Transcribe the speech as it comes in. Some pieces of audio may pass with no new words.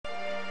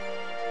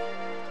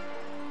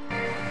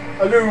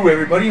Hello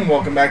everybody and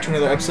welcome back to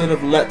another episode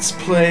of Let's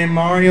Play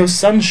Mario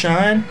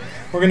Sunshine.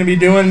 We're going to be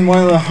doing one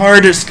of the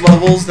hardest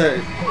levels that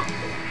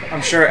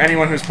I'm sure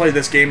anyone who's played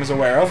this game is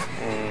aware of.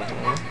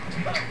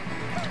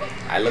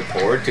 I look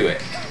forward to it.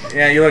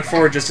 Yeah, you look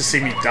forward just to see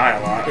me die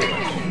a lot.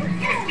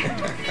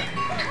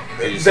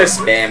 You're just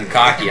so damn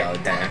cocky all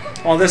the time.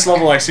 Well, this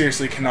level I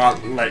seriously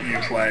cannot let you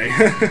play.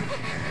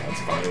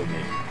 That's fine with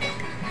me.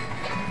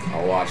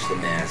 I'll watch the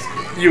mask.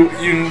 You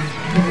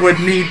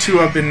would need to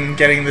have been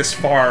getting this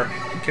far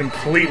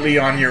completely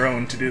on your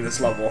own to do this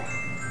level.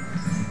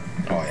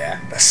 Oh yeah.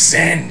 The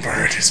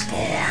Sandbird is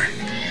born.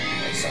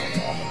 That sounds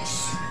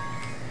ominous.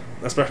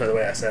 Especially the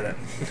way I said it.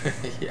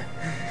 Yeah.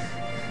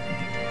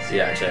 So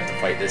you actually have to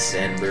fight this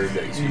Sandbird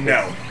that you speak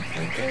No.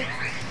 with? Okay.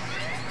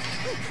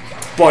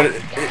 But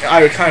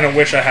I kind of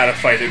wish I had to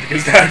fight it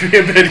because that would be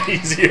a bit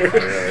easier.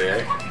 Really,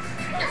 eh?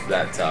 It's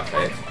that tough,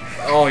 eh?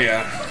 Oh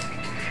yeah.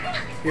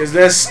 Because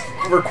this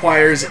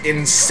requires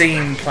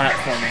insane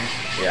platforming.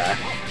 Yeah.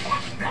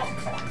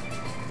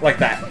 Like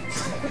that.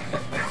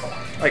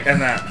 Like, and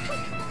that.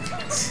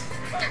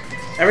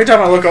 Every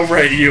time I look over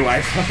at you,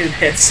 I fucking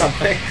hit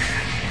something.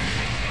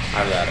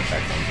 How does that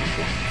affect on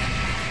people?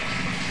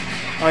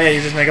 Oh yeah,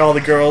 you just make all the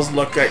girls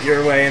look at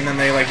your way and then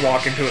they like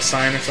walk into a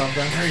sign or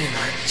something. Pretty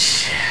much.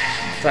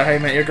 Is that how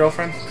you met your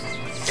girlfriend?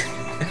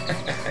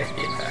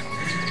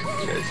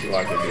 Yeah, she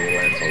walked into a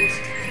lamppost.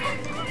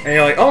 And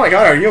you're like, oh my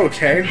god, are you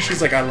okay? And she's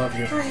like, I love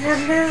you. I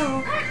am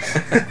now.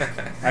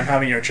 I'm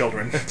having your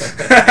children.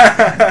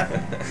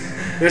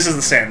 This is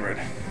the Sandbird.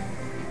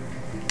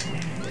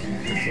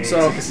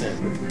 So,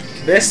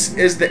 this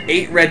is the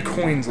 8 red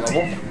coins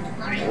level.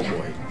 Oh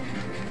boy.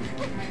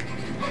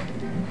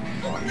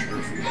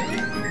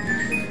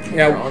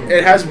 Yeah,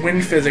 it has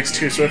wind physics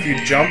too, so if you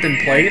jump in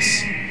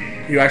place,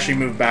 you actually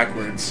move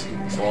backwards.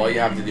 So all you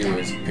have to do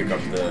is pick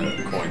up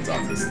the coins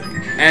off this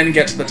thing. And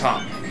get to the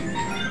top.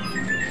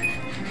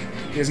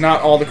 Because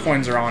not all the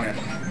coins are on it.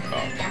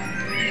 Oh.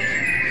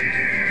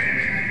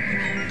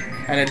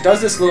 And it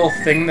does this little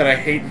thing that I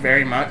hate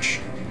very much.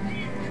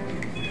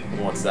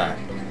 What's that?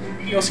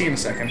 You'll see in a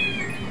second.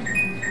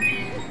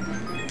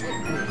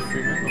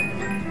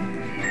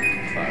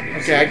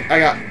 Okay, I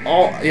got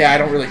all... Yeah, I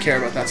don't really care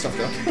about that stuff,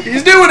 though.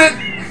 He's doing it!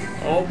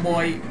 Oh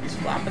boy, he's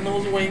flapping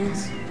those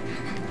wings.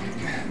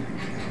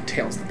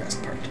 Tail's the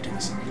best part to do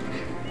this.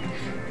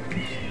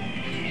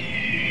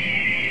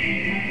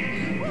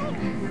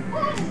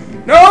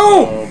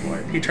 No! Oh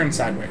boy. He turned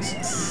sideways.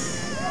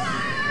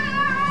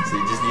 So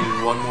you just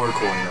needed one more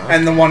coin, huh?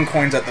 And the one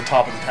coin's at the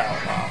top of the tower.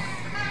 Wow.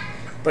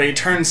 But he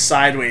turns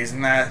sideways,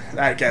 and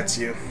that gets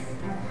you.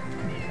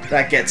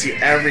 That gets you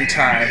every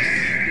time.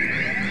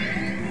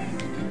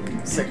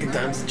 Second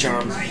time's the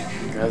charm,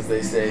 as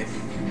they say.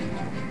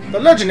 The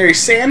legendary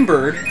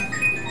Sandbird.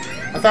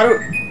 I thought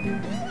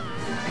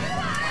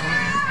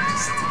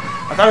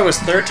it was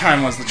third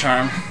time was the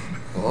charm.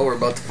 Well, we're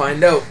about to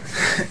find out.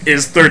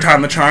 Is third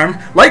time the charm?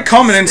 Like,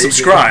 comment, and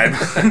subscribe.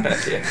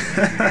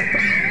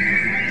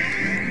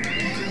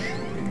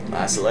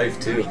 Last of life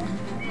too.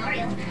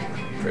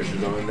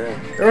 Pressure's on there.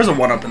 There was a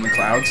 1-up in the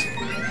clouds. See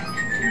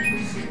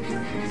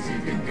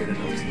if you're good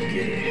enough to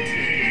get it.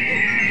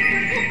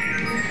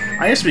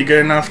 I used to be good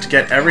enough to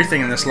get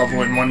everything in this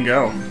level in one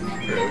go.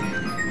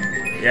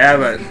 Really? Yeah,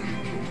 but,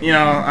 you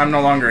know, I'm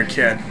no longer a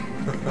kid.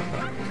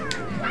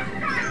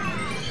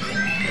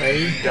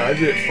 He does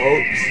it,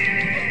 folks.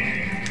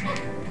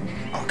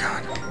 Oh,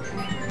 God.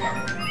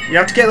 You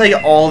have to get, like,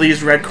 all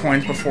these red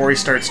coins before he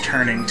starts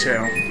turning, too.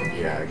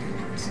 Yeah, I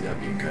can see that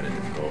being kind of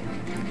difficult.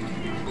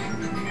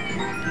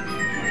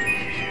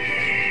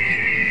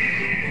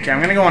 Okay, I'm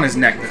gonna go on his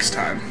neck this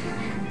time.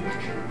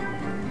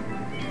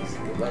 He's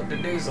about to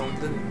do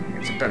something.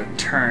 It's better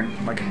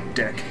turn like a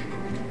dick.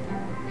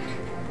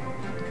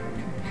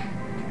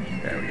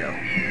 There we go.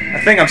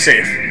 I think I'm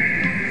safe.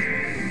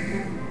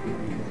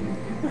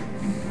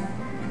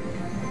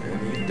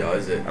 And he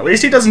does it. At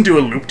least he doesn't do a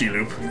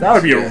loop-de-loop. That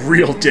would be a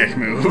real dick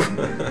move.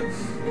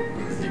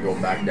 Does he go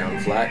back down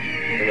flat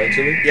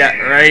eventually? Yeah,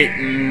 right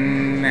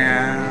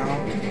now.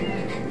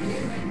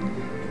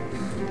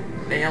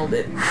 Nailed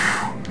it.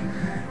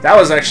 That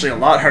was actually a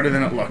lot harder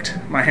than it looked.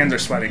 My hands are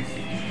sweating.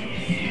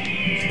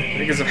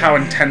 Because of how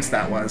intense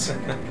that was.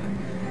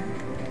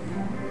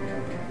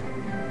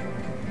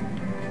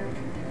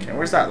 Okay,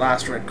 where's that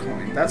last red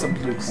coin? That's a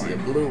blue See a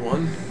coin. blue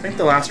one? I think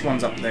the last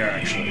one's up there,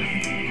 actually.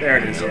 There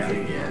it is, yeah.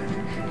 Yeah.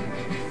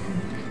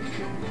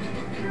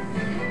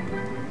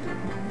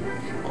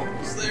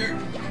 Almost there.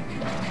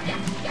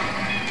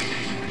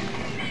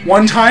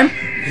 One time,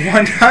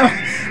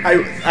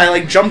 I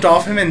like jumped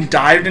off him and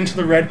dived into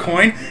the red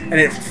coin, and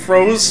it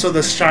froze so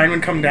the shine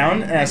would come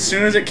down. And as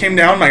soon as it came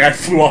down, like I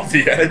flew off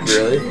the edge.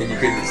 Really? And you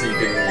couldn't see, you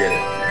couldn't even get it.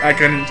 I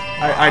couldn't.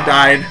 I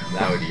died.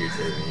 That would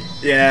irritate me.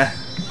 Yeah.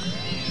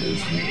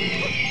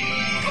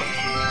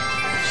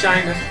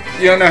 China.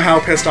 You don't know how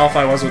pissed off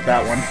I was with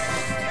that one.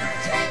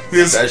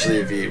 Especially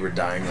if you were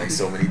dying like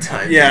so many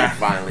times. Yeah. And you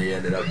finally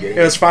ended up getting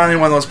It was finally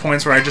one of those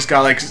points where I just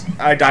got like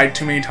I died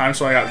too many times,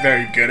 so I got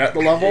very good at the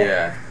level.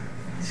 Yeah.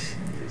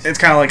 It's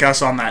kind of like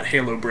us on that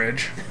Halo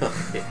bridge.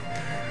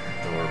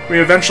 Yeah. We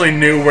eventually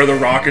knew where the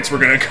rockets were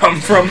going to come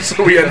from,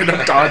 so we ended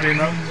up dodging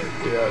them.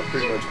 Yeah, I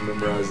pretty much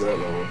memorized that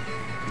level.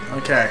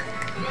 Okay.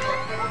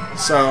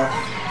 So,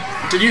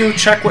 did you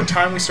check what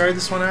time we started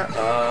this one at?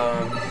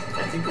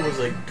 I think it was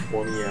like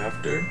 20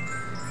 after.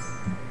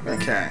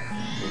 Okay.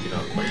 Maybe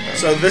not quite that.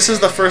 So this is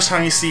the first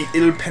time you see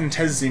Il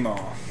Pentesimo.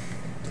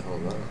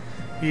 Hold on.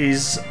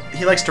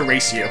 He likes to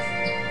race you.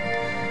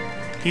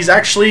 He's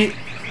actually,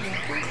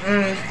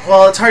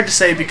 well, it's hard to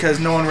say because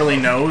no one really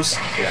knows.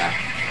 Yeah.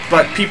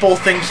 But people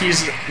think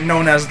he's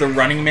known as the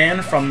Running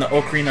Man from the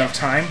Ocarina of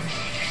Time.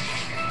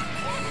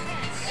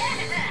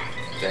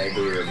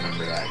 Vaguely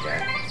remember that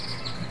guy.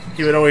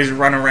 He would always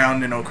run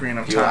around in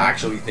Ocarina of Do you Time.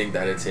 actually think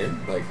that it's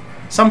him? Like,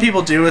 Some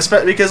people do,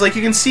 especially because like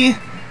you can see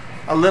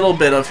a little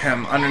bit of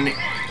him underneath,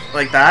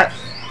 like that,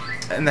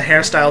 and the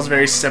hairstyle's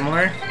very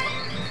similar.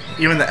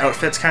 Even the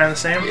outfit's kind of the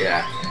same.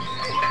 yeah.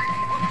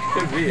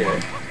 Could be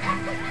it.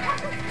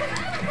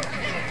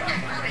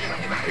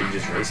 Are you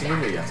just racing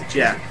him or you have to choose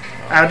Yeah. him?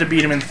 I had to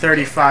beat him in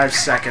 35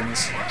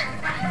 seconds.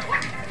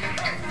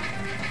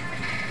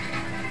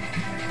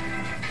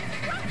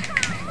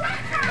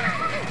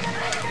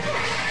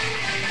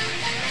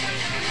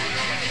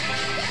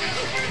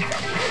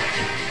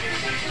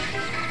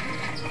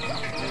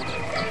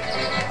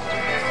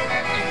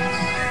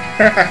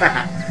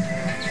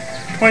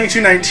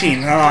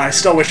 $22.19. Oh, I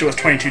still wish it was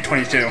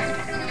 $22.22.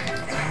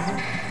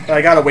 But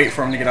I gotta wait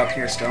for him to get up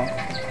here still.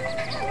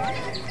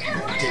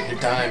 Take your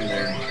time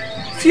there.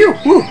 Phew!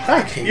 Woo!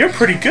 Heck, you're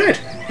pretty good.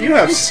 You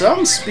have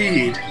some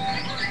speed.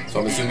 So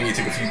I'm assuming you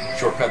took a few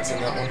shortcuts in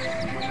that one?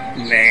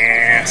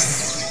 Nah.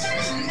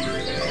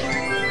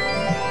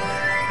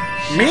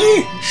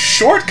 Me?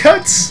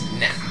 Shortcuts?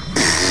 Nah.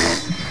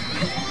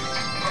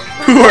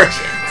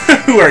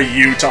 Who are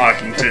you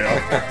talking to?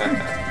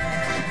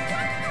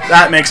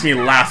 That makes me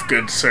laugh,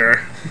 good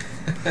sir.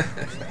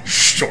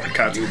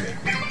 Shortcuts. You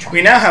make me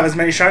We now have as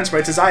many shine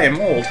sprites as I am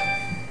old.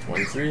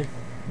 23.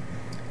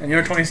 And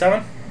you're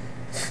 27?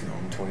 No,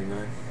 I'm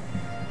 29.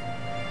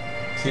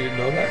 You didn't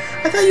know that?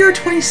 I thought you were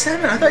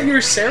 27. I thought you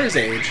were Sarah's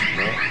age.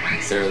 No.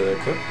 Sarah the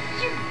cook?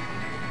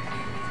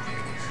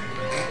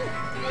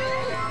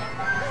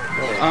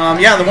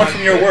 Yeah, the one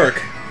from your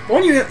work. The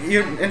one you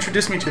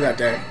introduced me to that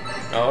day.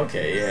 Oh,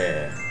 okay,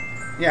 yeah.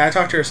 Yeah, I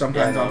talk to her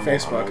sometimes no, on I'm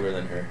Facebook. older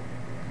than her.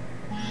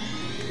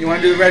 You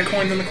want to do the red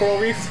coins in the coral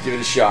reef? Give it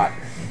a shot.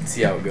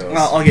 See how it goes.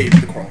 Well, I'll get you to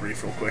the coral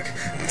reef real quick.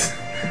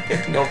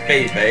 No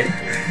faith, eh?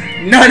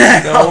 No.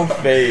 No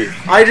faith.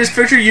 I just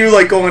picture you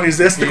like going, is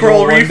this the You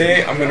coral know, reef? one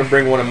day I'm gonna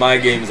bring one of my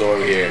games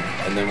over here,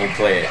 and then we'll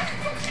play it,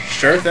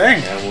 Sure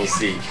thing. and we'll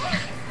see.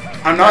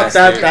 I'm not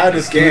that bad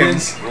with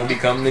games. We'll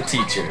become the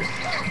teacher.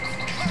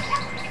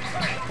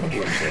 What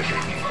game should I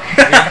bring you?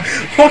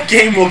 What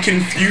game will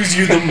confuse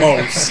you the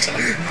most?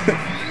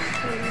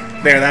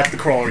 There, that's the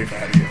coral reef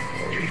ahead of you.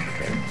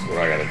 Okay, so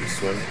what I gotta do,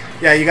 swim?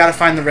 Yeah, you gotta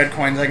find the red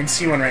coins. I can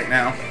see one right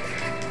now.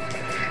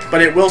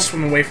 But it will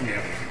swim away from you.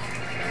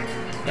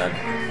 Now,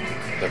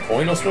 the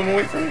coin will swim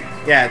away from me?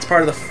 Yeah, it's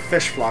part of the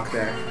fish flock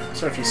there.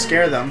 So if you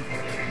scare them,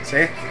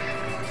 see?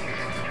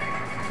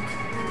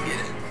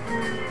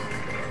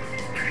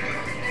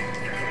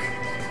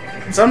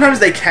 And sometimes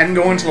they can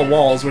go into the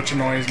walls, which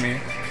annoys me.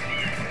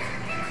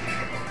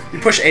 You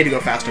push A to go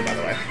faster, by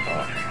the way.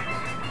 Oh.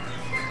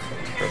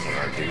 Press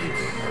on RT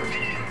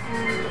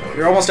or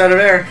You're almost out of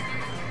air.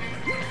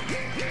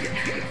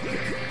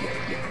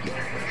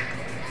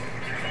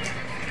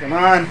 Come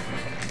on.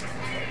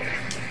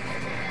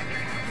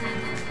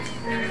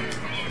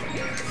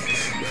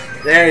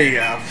 There you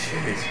go.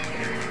 Jeez.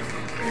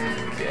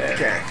 Yeah.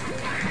 Okay.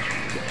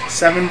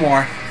 7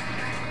 more.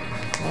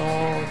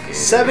 Okay.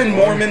 7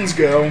 Mormons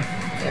go.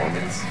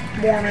 Mormons.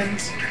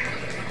 Mormons.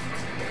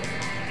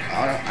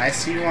 Oh, I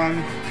see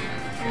one.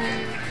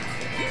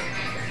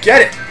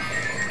 Get it!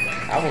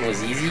 That one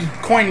was easy.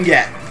 Coin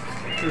get.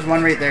 There's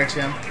one right there,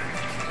 Tim.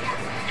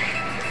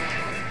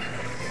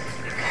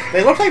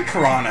 They look like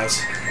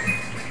piranhas.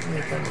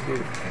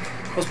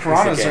 Those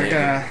piranhas are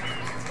gonna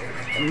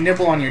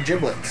nibble on your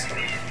giblets.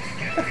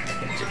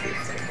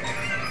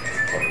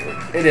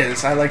 It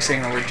is. I like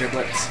saying the word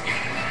giblets.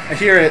 I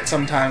hear it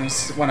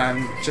sometimes when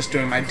I'm just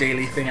doing my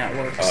daily thing at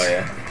work. Oh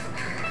yeah.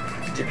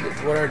 Giblets.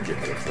 What are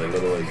giblets? They're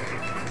little like.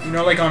 You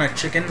know, like on a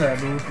chicken, the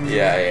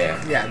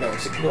Yeah. yeah,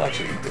 those. Do people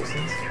actually eat those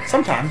things?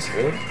 Sometimes.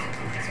 Really?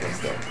 That's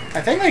messed up.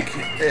 I think like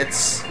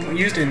it's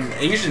used in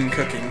Asian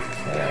cooking.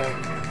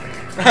 Um,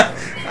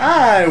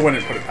 I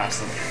wouldn't put it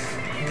past them.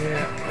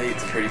 yeah. They eat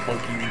some pretty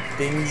funky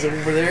things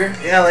over there.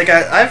 Yeah, like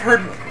I've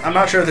heard. I'm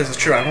not sure if this is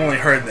true. I've only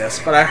heard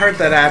this, but I heard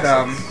that at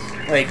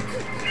like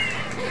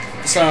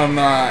some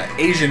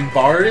Asian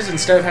bars,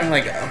 instead of having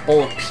like a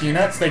bowl of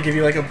peanuts, they give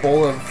you like a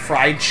bowl of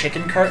fried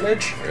chicken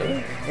cartilage.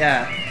 Really?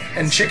 Yeah,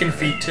 and chicken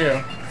feet too.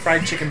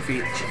 Fried chicken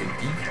feet. Chicken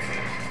feet?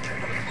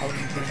 How do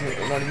you,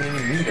 there's not even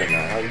any meat in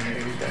that. How do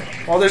you eat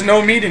that? Well, there's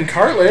no meat in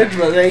cartilage,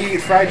 but they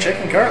eat fried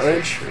chicken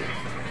cartilage.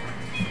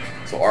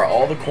 So are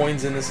all the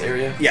coins in this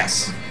area?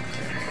 Yes.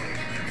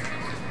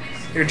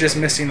 You're just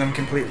missing them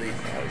completely.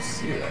 I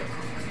see that.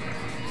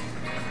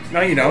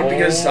 No, you don't,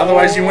 because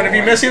otherwise you wouldn't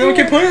be missing them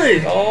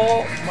completely.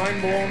 Oh,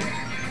 mind blown.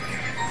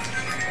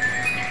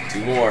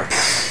 2 more.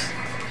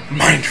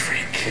 Mind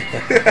freak.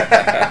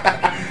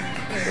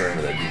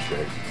 Remember that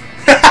douchebag.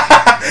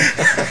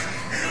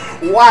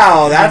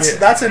 Wow,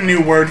 that's a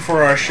new word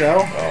for our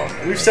show. Oh,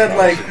 We've said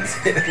like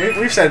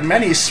we've said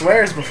many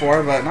swears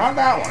before, but not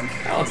that one.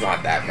 That one's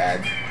not that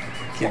bad.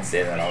 Kids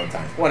say that all the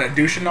time. What, a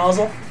douche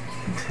nozzle?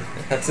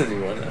 That's a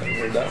new one. I haven't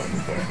heard that one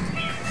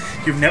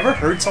before. You've never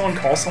heard someone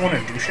call someone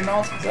a douche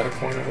nozzle? Is that a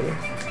coin over there?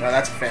 No,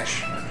 that's a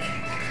fish.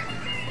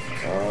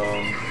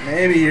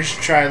 Maybe you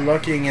should try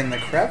looking in the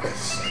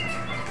crevice.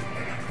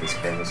 This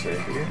crevice right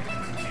here.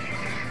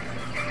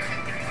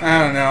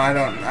 I don't know.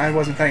 I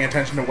wasn't paying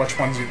attention to which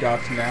ones you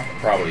got to now.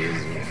 Probably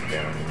is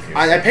down in here.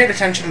 I paid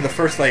attention to the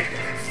first like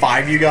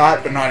 5 you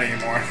got, but not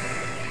anymore.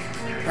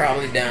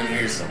 Probably down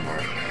here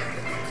somewhere.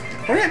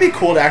 Wouldn't it be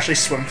cool to actually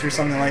swim through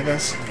something like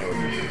this? That would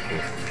be pretty cool.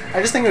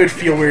 I just think it would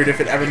feel weird if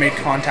it ever made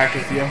contact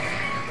with you.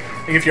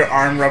 Like if your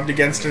arm rubbed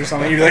against it or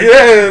something, you'd be like,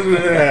 Yeah,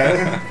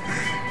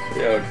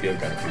 it would feel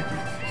kind of freaky.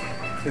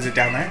 Is it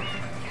down there?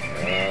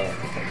 I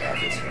think I got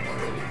this one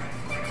already.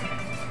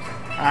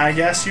 I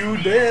guess you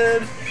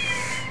did.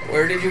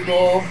 Where did you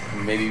go?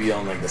 Maybe be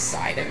on like the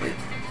side of it.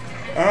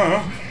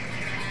 Oh.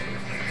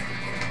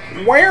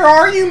 Where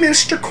are you,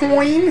 Mr.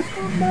 Coin?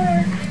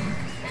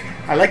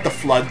 I like the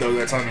flood though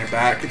that's on your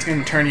back. It's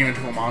gonna turn you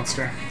into a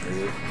monster. Is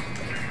it?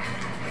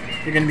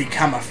 You're gonna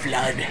become a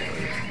flood.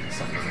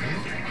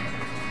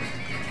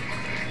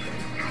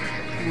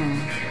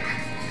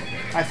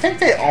 I think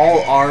they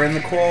all are in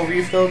the coral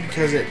reef though,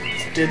 because it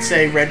did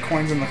say red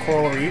coins in the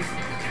coral reef.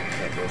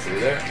 Can't go through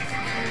there.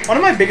 One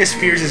of my biggest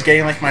fears is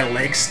getting like my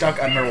legs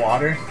stuck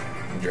underwater.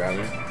 I'm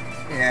drowning.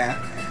 Yeah.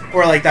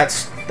 Or like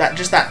just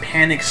that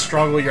panic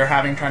struggle you're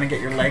having trying to get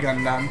your leg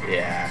undone.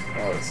 Yeah,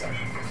 that would suck.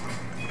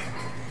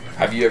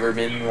 Have you ever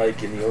been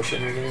like in the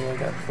ocean or anything like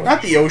that before?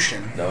 Not the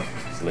ocean. No,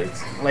 just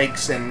lakes.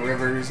 Lakes and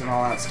rivers and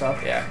all that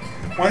stuff. Yeah.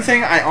 One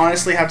thing I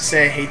honestly have to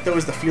say I hate though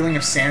is the feeling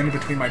of sand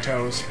between my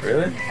toes.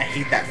 Really? I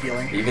hate that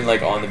feeling. Even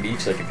like on the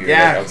beach, like if you're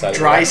Yeah, like outside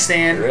dry of the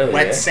sand, really,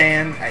 wet eh?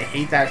 sand. I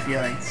hate that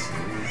feeling.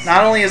 Jeez.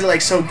 Not only is it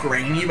like so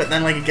grainy, but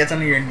then like it gets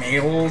under your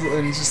nails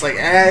and it's just like,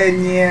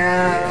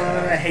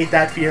 yeah. I hate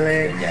that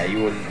feeling. Yeah,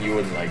 you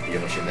wouldn't like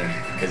the ocean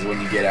then, because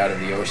when you get out of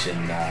the ocean,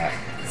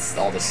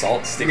 all the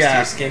salt sticks to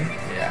your skin.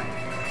 Yeah.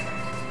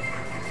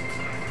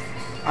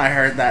 I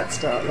heard that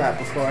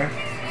before,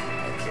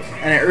 Okay.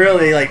 and it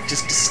really like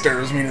just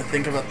disturbs me to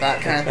think about that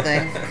kind of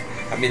thing.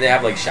 I mean, they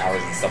have like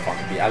showers and stuff on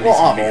the beach. At Well,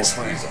 least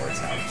obviously. most resorts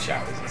have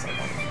showers and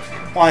stuff on the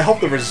beach. Well, I hope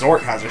the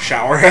resort has a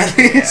shower at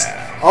least.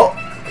 Yeah.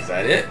 Oh, Is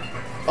that it?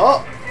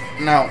 oh,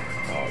 no.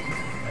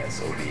 Oh,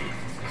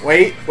 SOB.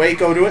 Wait,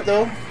 go do it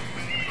though.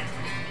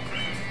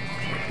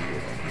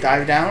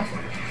 Dive down.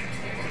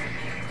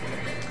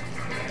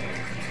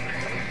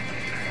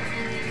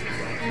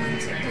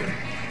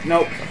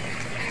 Nope.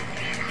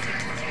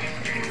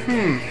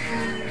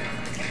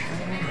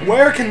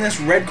 Where can this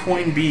red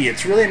coin be?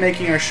 It's really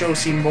making our show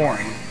seem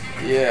boring.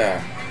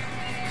 Yeah.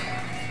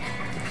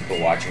 People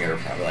watching it are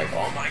probably like,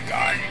 "Oh my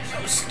god, you're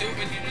so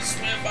stupid! You just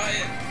swam by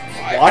it."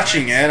 5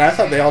 Watching times." it, I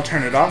thought they all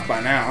turned it off by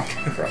now.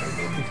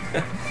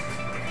 Probably.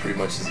 Pretty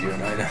much as you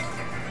and I now.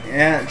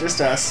 Yeah,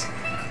 just us.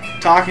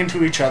 Talking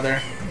to each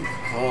other.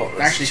 Oh,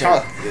 let's Actually,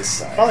 check this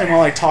side. Probably more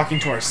like talking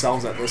to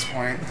ourselves at this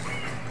point.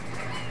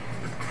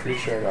 Pretty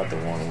sure I got the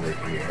one over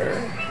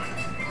here.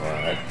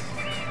 But let's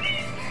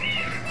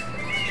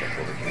check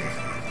over here.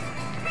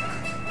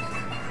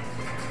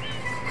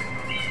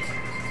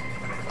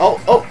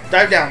 Oh,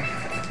 dive down.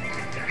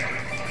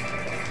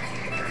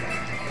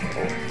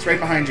 Oh, It's right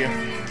behind you.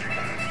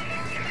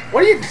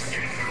 What are you...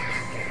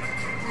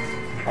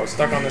 I was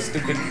stuck on the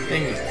stupid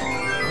thing.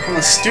 On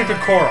the stupid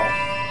coral.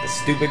 The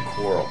stupid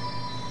coral.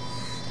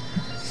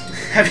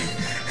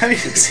 Have you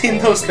seen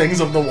those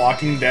things of The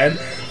Walking Dead?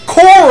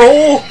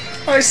 Coral!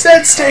 I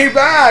said stay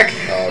back!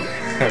 Oh,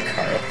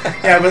 Carl.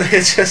 Yeah, but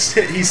it's just,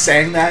 he's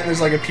saying that and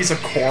there's like a piece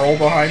of coral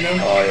behind him.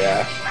 Oh,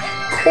 yeah.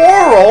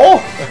 Coral!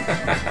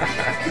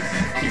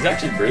 He's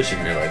actually British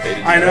in real life. Eh? Did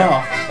you I know.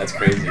 that? That's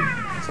crazy.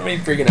 So many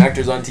freaking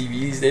actors on TV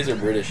these days are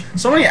British.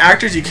 So many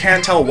actors you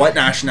can't tell what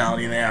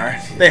nationality they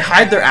are. They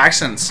hide their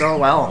accents so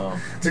well.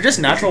 Oh. They're just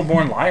natural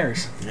born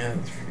liars. Yeah,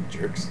 those freaking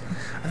jerks.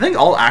 I think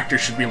all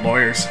actors should be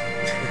lawyers.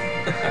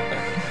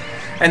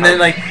 And then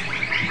like,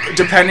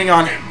 depending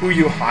on who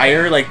you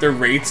hire, like their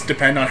rates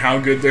depend on how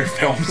good their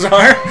films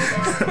are.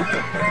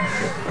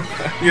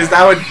 Because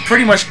that would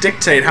pretty much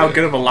dictate how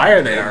good of a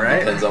liar they are, right?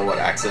 Depends on what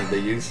accent they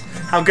use.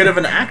 How good of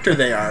an actor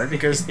they are,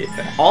 because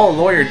Yeah. all a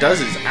lawyer does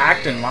is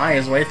act and lie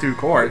his way through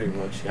court. Pretty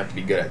much. You have to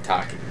be good at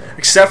talking, though.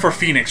 Except for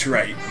Phoenix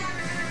Wright.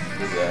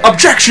 Who's that?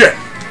 Objection!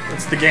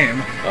 That's the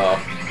game.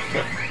 Oh.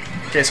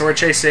 Okay, so we're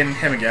chasing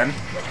him again.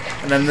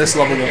 And then this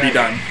level will be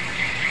done.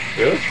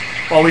 Really?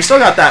 Well, we still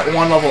got that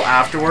one level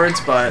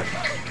afterwards, but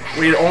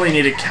we only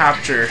need to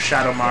capture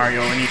Shadow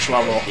Mario in each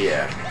level.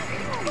 Yeah.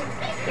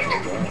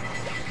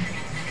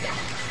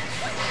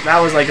 That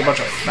was like a bunch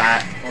of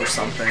fat or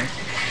something.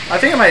 I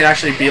think it might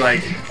actually be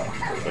like...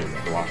 There's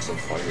like blocks of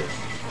fire.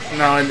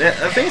 No, and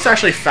I think it's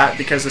actually fat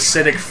because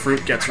acidic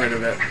fruit gets rid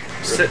of it.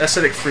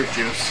 Acidic fruit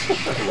juice.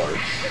 Lard.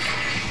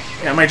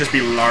 Yeah, it might just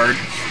be lard.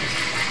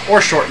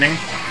 Or shortening.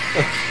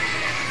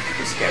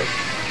 Scout.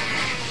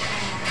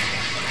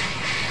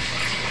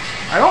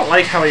 I don't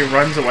like how he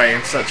runs away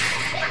in such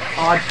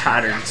odd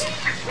patterns.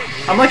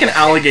 I'm like an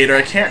alligator.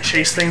 I can't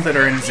chase things that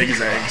are in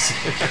zigzags.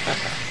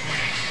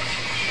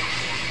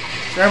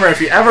 Remember,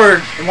 if you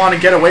ever want to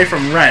get away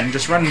from Ren,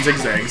 just run in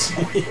zigzags.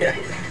 Yeah.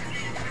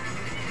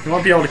 He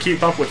won't be able to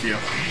keep up with you.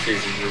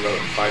 Chases your remote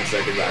in 5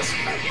 seconds.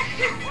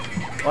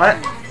 What?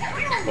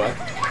 What?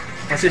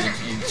 What's it?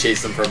 You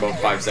chase them for about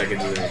 5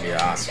 seconds and then you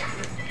ask.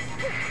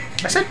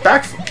 I said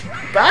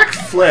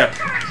backflip.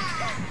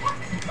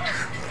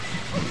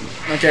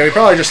 Okay, we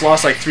probably just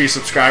lost like 3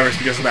 subscribers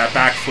because of that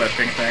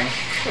backflipping thing.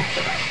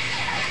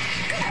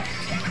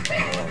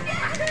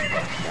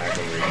 Back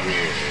over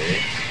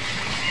here.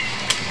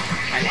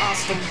 I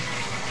lost him.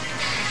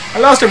 I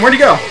lost him. Where'd he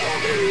go?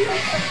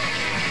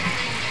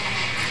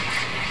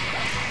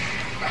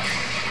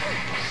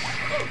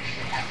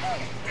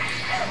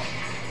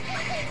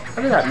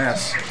 How did that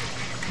miss?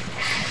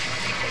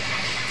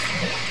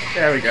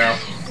 There we go.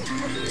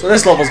 So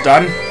this level's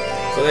done.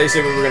 So they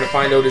said we were going to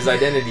find out his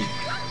identity.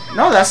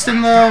 No, that's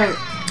in the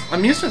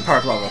amusement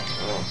park level.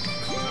 Oh.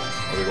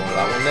 Are we going to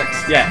that one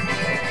next? Yeah.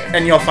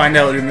 And you'll find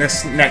out in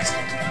this next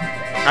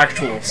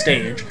actual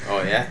stage.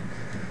 Oh, yeah?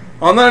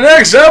 On the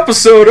next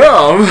episode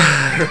of...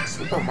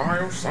 Super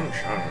Mario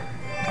Sunshine.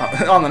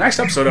 On the next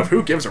episode of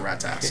Who Gives a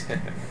Rat's Ass?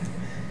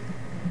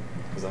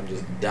 Because I'm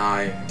just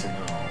dying to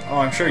know. Oh,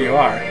 I'm sure you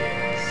are.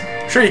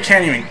 I'm sure you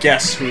can't even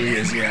guess who he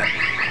is yet. I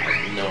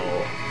have no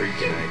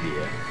freaking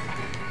idea.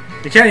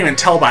 You can't even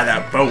tell by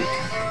that boat.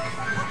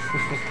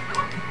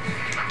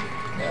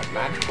 That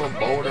magical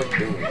boat of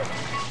doom.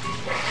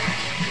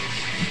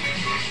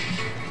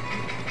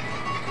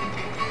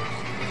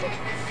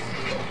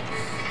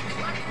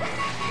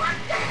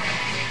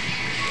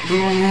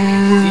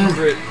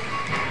 Secret.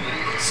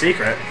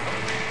 Secret?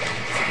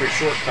 Secret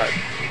shortcut.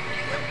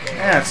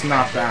 Yeah, it's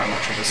not that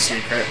much of a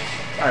secret.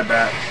 I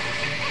bet.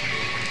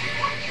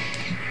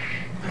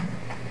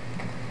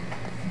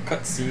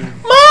 Cutscene.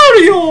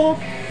 Mario!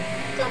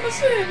 Come and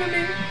save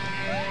me.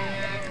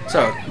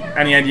 So,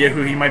 any idea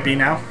who he might be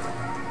now?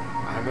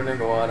 I'm gonna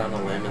go out on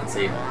a limb and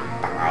say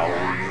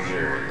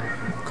Bowser.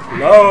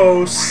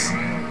 Close!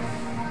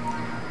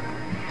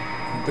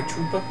 Oompa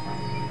Troopa?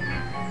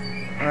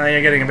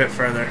 You're getting a bit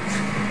further.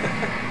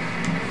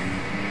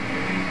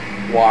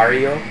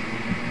 Wario?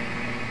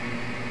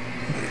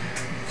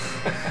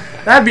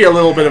 That'd be a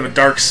little bit of a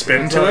dark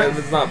spin to If it.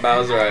 it's not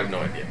Bowser, I have no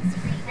idea.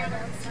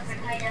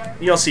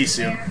 You'll see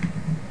soon.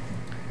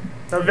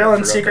 The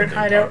villain's secret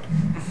hideout.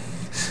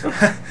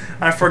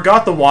 I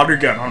forgot the water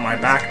gun on my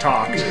back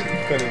talk. Kind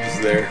of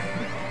just there.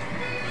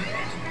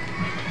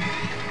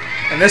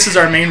 And this is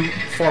our main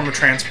form of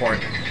transport.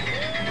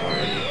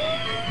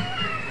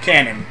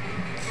 Cannon.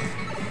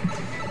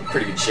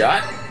 Pretty good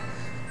shot.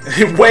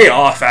 Way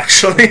off,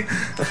 actually.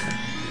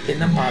 In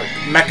the park.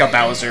 Mecha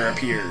Bowser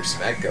appears.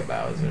 Mecha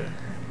Bowser.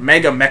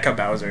 Mega Mecha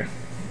Bowser.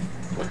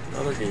 What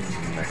other games is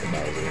Mecha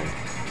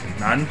Bowser?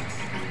 None.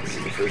 This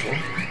is the first one.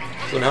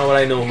 So now would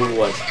I know who it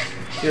was?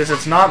 Because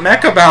it's not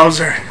Mecha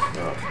Bowser.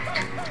 Oh.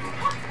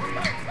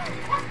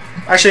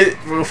 Actually,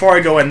 before I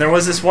go in, there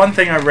was this one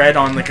thing I read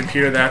on the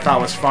computer that I thought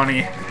was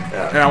funny,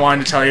 and I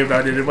wanted to tell you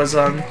about it. It was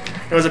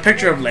a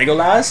picture of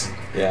Legolas,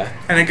 Yeah.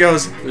 and it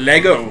goes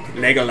Lego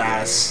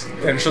Legolas,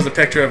 and it shows a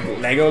picture of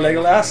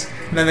Legolas,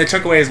 and then they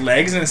took away his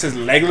legs, and it says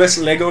Legless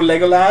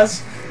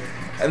Legolas,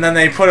 and then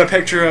they put a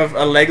picture of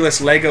a legless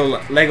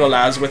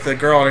Legolas with a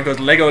girl, and it goes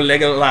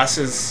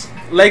Legolas's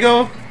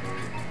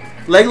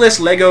Legless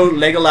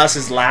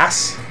Legolas's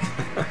lass,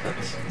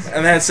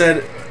 and then it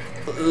said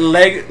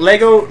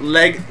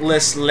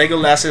Legolas's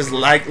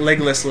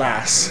legless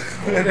lass.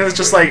 And it was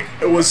just like,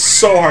 it was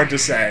so hard to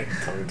say.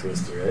 Tongue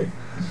twister, right?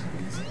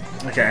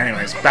 Okay,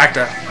 anyways, back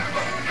to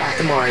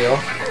Mario.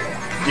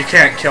 you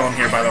can't kill him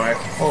here, by the way.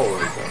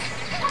 Holy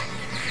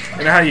cow.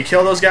 You know how you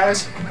kill those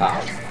guys?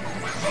 How?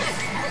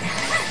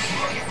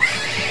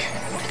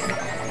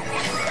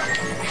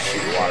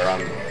 Shoot water on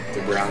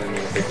the ground and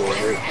then they go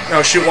over it.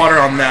 No, shoot water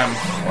on them,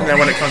 and then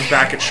when it comes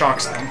back, it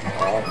shocks them.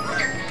 Oh.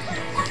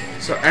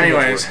 So,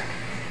 anyways,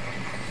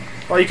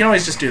 well, you can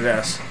always just do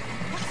this.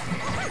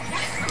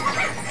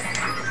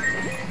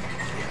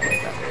 I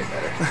like that way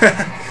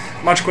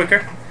better. Much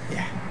quicker.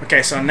 Yeah.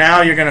 Okay, so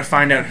now you're gonna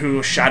find out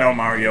who Shadow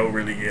Mario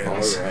really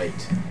is.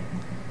 Alright.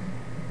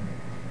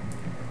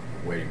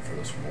 Waiting for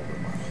this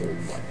moment my whole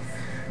life.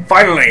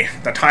 Finally,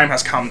 the time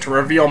has come to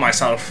reveal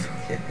myself.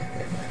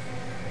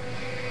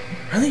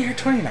 Really, you're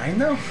 29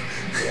 though?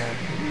 Yeah.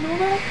 You know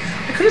that?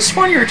 I could have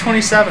sworn you were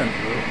 27.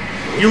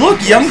 You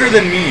look younger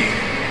than me.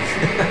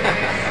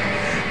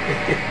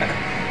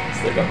 Yeah.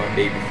 Still got my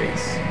baby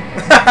face.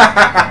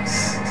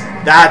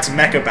 That's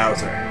Mecha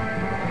Bowser.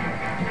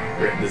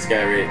 This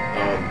guy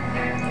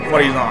right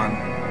What he's on.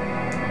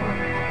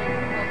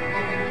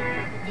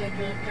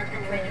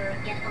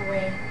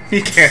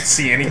 He can't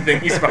see anything.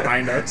 He's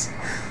behind us.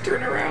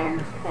 Turn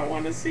around. I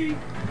want to see.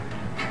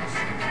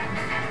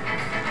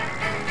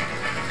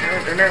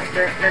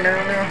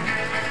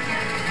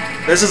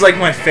 This is like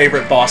my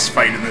favorite boss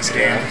fight in this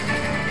game.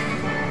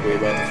 We're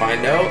about to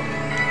find out.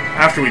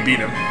 After we beat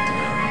him. Of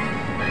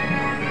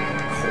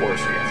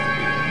course we have to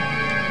beat him.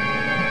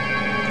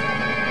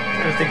 I'm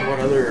trying to think of what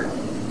other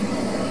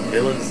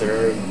villains there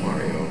are in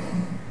Mario.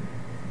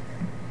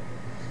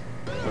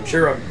 I'm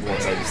sure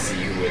once I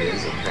see who it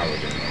is, I'm probably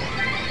gonna know.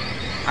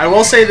 I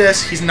will say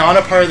this, he's not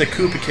a part of the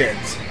Koopa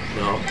Kids.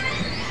 No.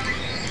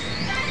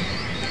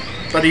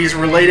 But he's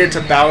related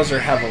to Bowser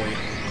heavily.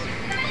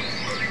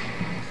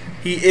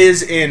 He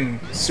is in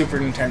Super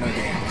Nintendo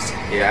games.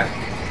 Yeah.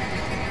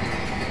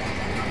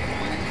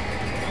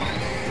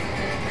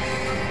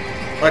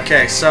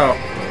 Okay, so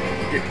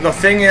the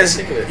thing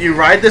is, you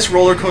ride this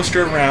roller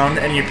coaster around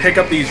and you pick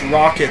up these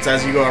rockets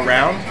as you go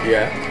around.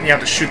 Yeah. And you have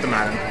to shoot them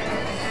at him.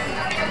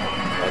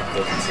 That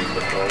doesn't seem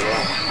to go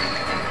well.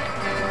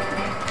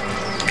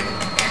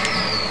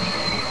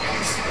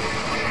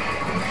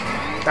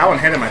 That one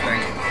hit him, I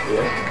think.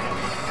 Yeah.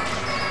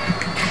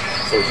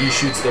 So he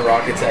shoots the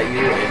rockets at you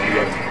and you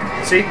have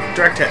to... See?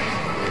 Direct hit.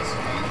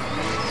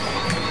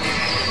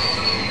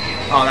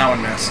 Oh, that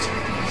one missed.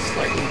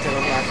 Slightly to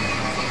the left.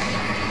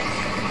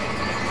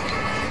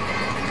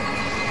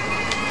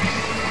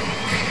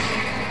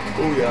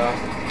 Oh yeah.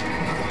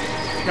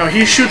 No,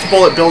 he shoots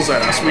bullet bills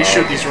at us. We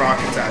shoot these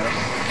rockets at him.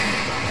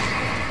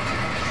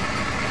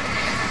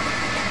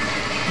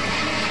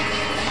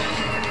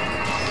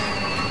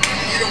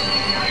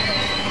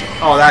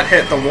 Oh, that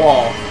hit the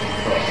wall.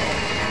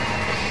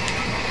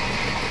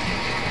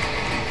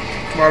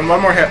 Come on,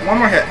 one more hit. One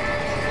more hit.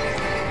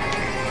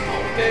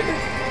 Oh, baby.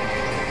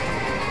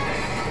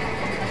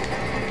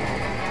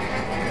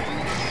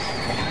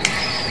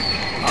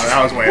 Oh, that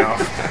was way off.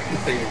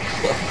 Not even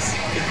close.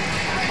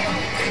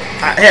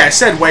 Hey, I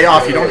said way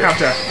off. You don't have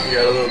to... You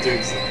got a little too...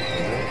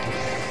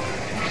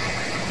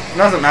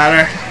 Doesn't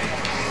matter.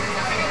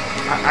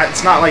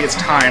 It's not like it's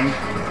timed.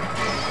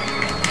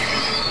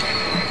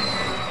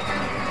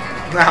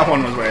 That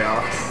one was way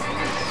off.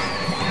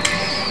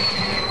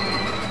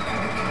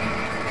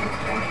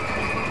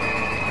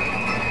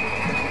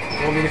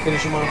 You want me to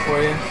finish him off for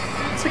you?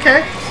 It's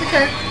okay. It's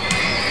okay.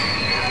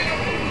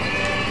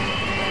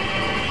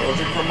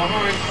 Approaching from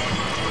behind.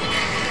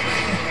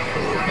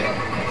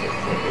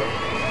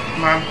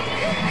 Come on.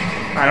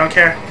 I don't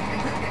care.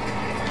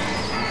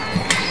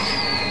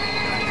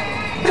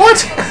 What?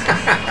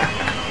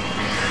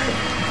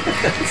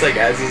 It's like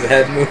as his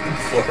head moved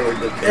forward,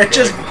 the thing It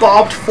just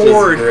bobbed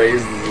forward. Just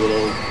grazed his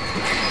little...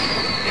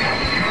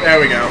 There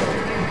we go.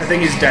 I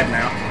think he's dead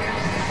now.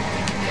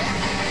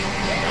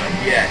 Not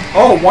yet.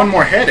 Oh, one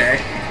more hit, eh?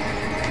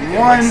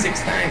 Like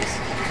 6 times.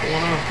 What's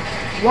going on?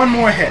 One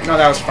more hit. No,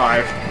 that was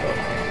 5.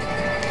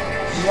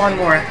 One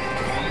more.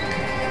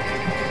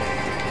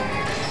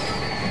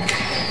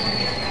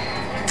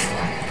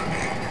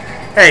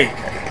 Hey,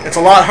 it's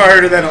a lot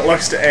harder than it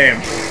looks to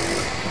aim.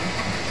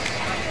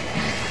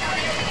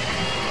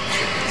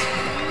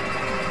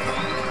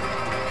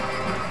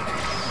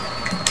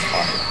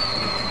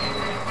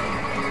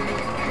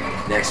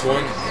 Next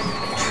one,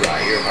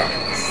 try your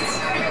hardest.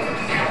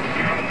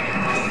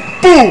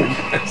 Boom!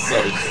 So,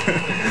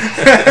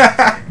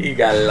 you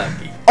got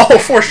lucky. Oh,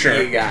 for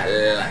sure. You got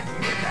lucky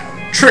with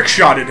that Trick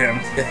shotted him.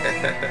 one.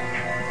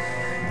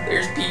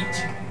 There's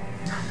Peach.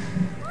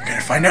 We're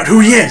gonna find out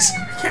who he is.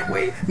 I can't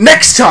wait.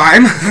 Next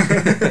time!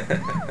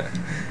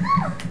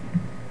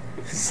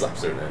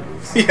 Slaps her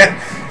nose. Yeah.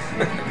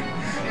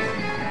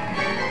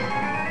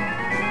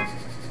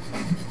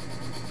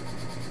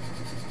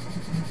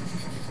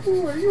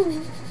 Who are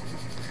you?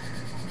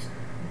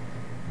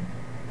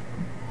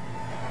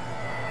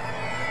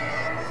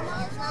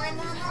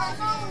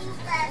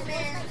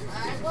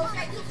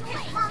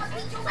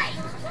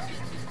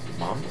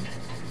 Mom?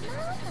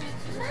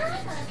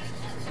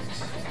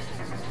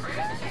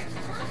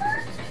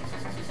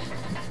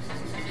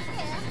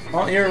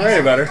 Well, you're right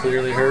about her.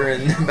 Clearly her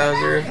and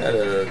Bowser had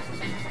a...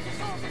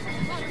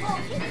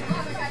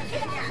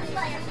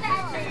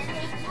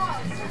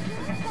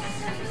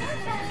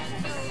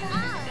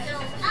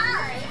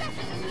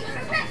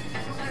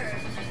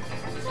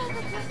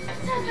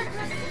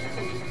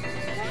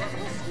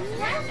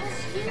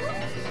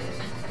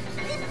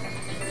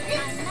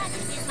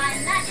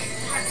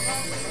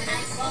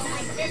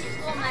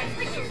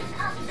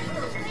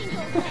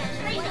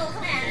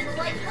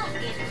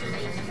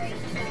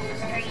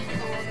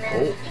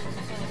 Oh.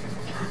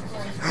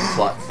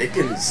 Plot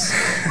thickens.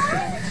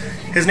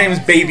 His name's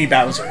Baby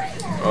Bowser.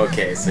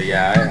 Okay, so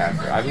yeah, I have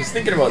her. I was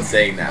thinking about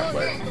saying that,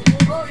 but...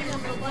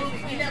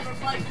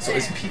 So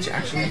is Peach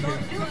actually him?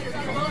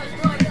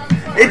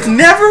 It's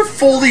never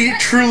fully,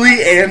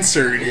 truly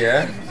answered.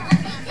 Yeah?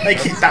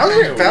 Like,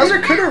 Bowser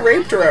could have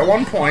raped her at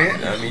one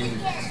point. I mean,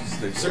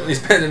 they've certainly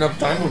spent enough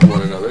time with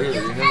one another. You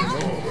never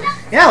know.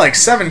 But Yeah, like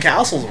 7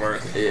 castles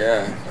worth.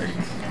 yeah, like,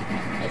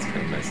 that's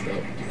kind of messed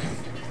up.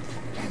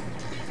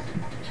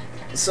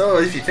 So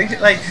if you think,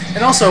 like,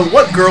 and also,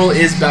 what girl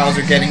is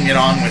Bowser getting it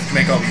on with to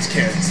make all these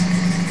kids?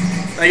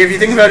 Like, if you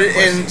think about it,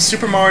 in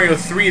Super Mario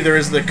 3, there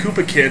was the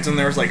Koopa Kids, and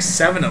there was like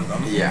 7 of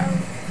them. Yeah.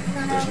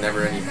 there's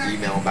never any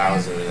female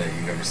Bowser that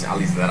you've ever seen, at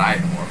least that I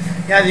know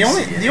of. Yeah,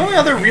 the only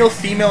other real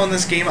female in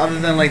this game, other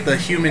than like the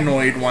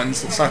humanoid ones,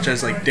 such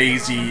as like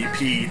Daisy,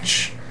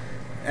 Peach,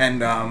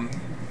 and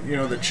you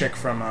know, the chick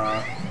from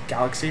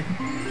Galaxy,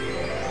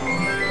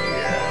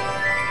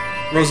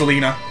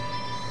 Rosalina.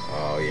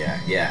 Oh yeah,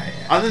 yeah.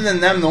 Other than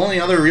them, the only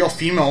other real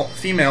female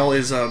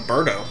is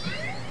Birdo.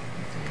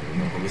 I don't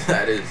know who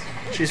that is.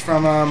 She's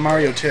from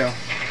Mario 2.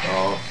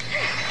 Oh.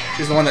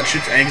 She's the one that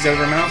shoots eggs out of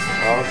her mouth.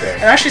 Oh, okay.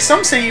 And actually,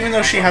 some say even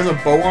though she has a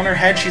bow on her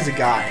head, she's a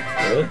guy.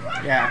 Really?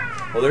 Yeah.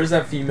 Well, there's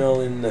that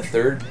female in the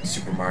third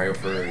Super Mario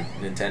for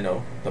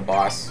Nintendo, the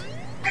boss.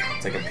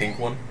 It's like a pink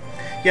one.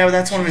 Yeah, but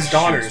that's one of his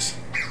daughters.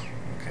 Okay,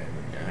 then,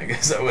 yeah, I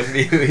guess that wouldn't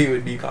be who he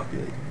would be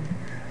copulating.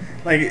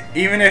 Like,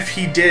 even if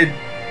he did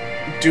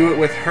do it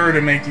with her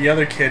to make the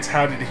other kids,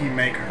 how did he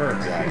make her?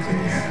 Exactly,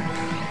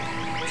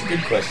 yeah. It's a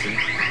good question.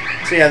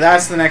 So yeah,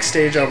 that's the next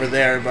stage over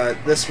there,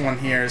 but this one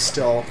here is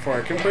still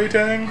for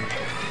completing.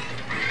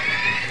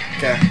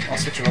 Okay, I'll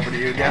switch it over to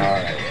you again.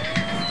 Alright.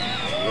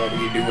 What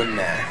are you doing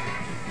now?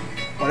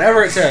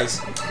 Whatever it says.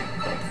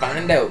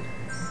 Find out.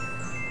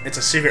 It's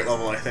a secret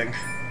level, I think.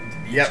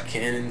 Yep.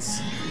 Cannon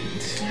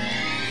secret.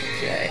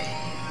 Okay.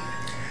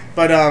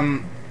 But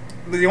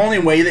the only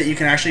way that you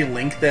can actually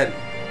link that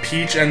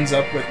Peach ends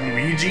up with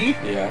Luigi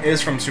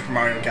is from Super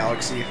Mario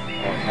Galaxy. Oh,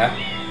 yeah?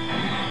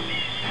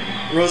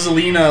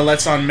 Rosalina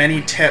lets on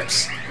many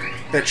tips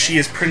that she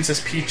is Princess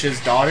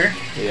Peach's daughter.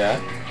 Yeah.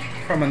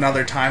 From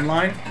another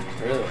timeline.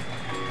 Really?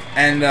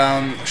 And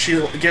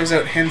she gives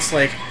out hints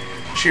like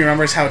she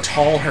remembers how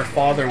tall her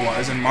father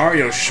was, and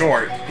Mario's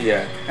short.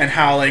 Yeah. And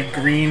how like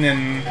green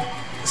and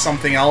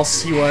something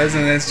else he was,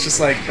 and it's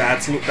just like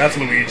that's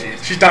Luigi.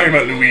 She's talking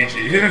about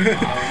Luigi.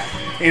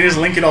 You just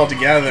link it all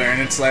together, and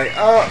it's like,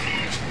 oh,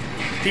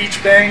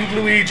 Peach banged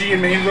Luigi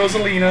and made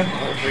Rosalina.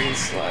 What a freaking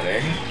slut,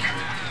 eh?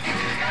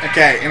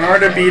 Okay, in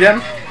order to beat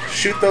him,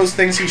 shoot those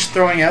things he's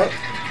throwing out,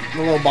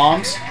 the little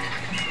bombs,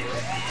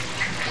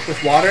 with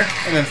water,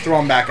 and then throw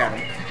them back at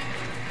him.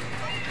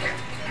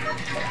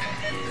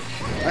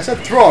 I said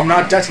throw them,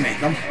 not detonate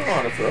them. I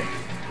want to throw.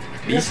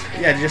 B?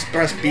 Yeah, just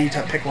press B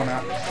to pick one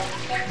up.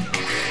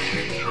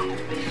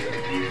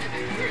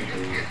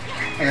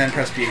 And then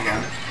press B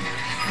again.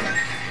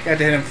 You have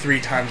to hit him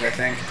 3 times, I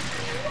think.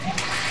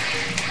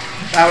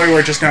 That way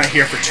we're just not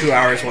here for 2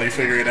 hours while you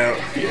figure it out.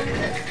 Yeah.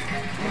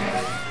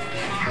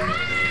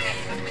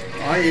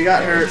 Oh, you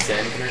got hurt.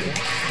 Sand grenade?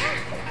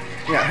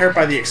 You got hurt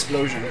by the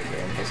explosion.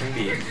 Okay, I'm pressing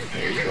B.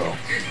 There you go.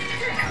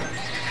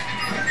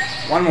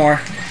 One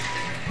more.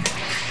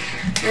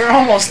 You're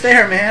almost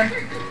there, man.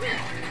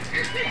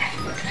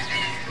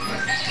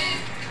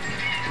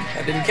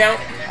 That didn't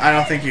count? I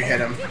don't think you hit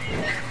him.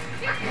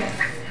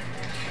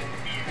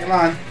 Come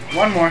on.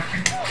 One more.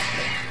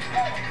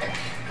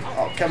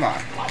 Oh, come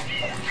on.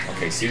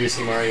 Okay,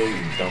 seriously, Mario, you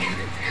dumb.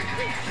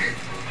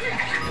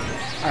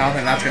 I don't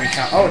think that's going to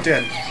count. Oh, it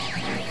did. I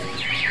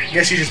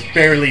guess you just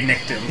barely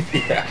nicked him.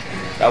 Yeah,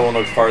 that one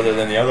looked farther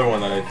than the other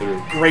one that I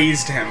threw.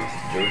 Grazed him.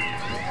 Sure.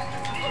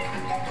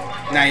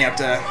 Now you have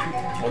to...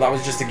 Well, that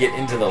was just to get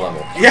into the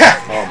level. Yeah!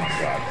 Oh my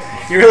god.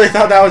 You really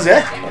thought that was it?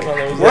 I thought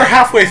that was We're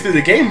halfway through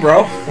the game,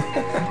 bro.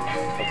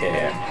 Okay,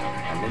 yeah.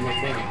 I'm in the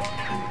thing.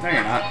 No,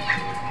 you're not.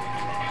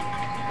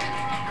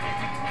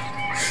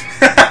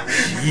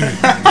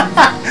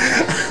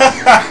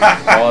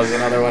 Oh, it's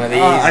another one of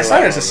these. I saw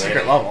it as a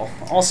secret level.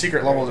 All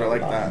secret levels are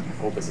like that. I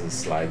hope it's a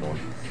slide one.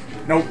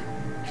 Nope.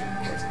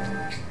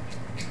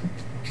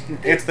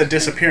 It's the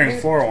disappearing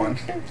floor one.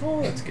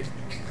 Oh, that's good.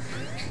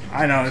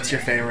 I know, it's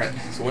your favorite.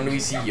 So when do we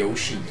see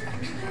Yoshi?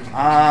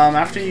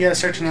 After you get a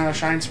certain amount of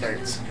shine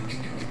sprites.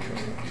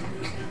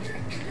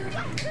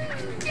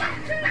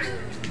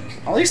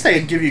 At least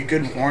they give you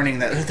good warning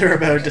that they're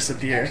about to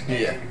disappear.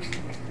 Yeah.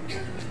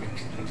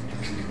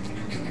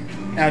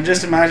 Now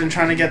just imagine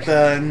trying to get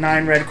the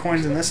 9 red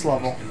coins in this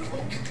level.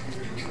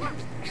 Yeah,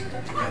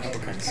 that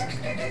would kind of suck.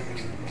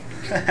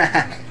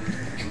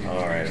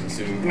 Alright, I'm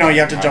assuming... No,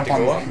 you have to jump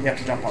on them. them. You have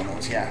to jump on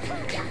those, yeah.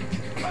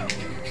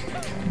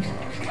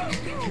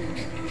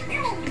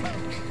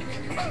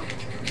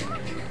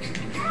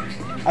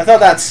 I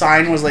thought that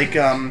sign was like,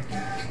 you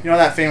know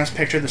that famous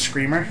picture, the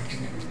Screamer?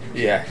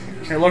 Yeah.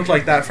 It looked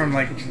like that from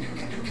like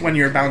when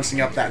you were bouncing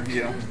up that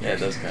view. Yeah, it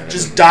does kind of.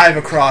 Just dive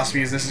across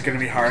because this is going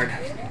to be hard.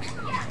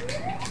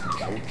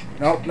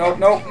 Nope, nope,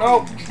 nope,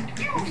 nope.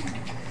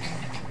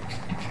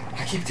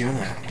 I keep doing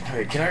that.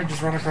 Wait, can I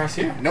just run across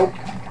here? Nope.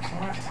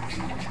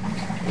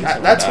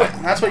 What?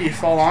 That's what you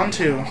fall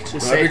onto to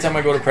say. Every time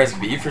I go to press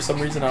B, for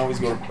some reason,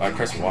 I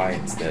press Y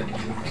instead. I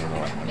don't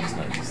know. I'm just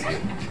not used to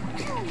it.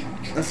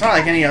 It's not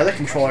like any other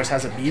controllers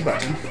has a B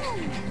button.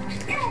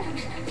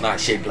 Not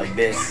shaped like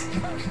this.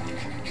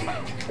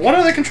 What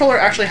other controller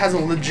actually has a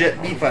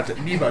legit B button?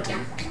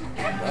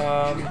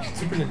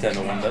 Super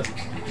Nintendo one does.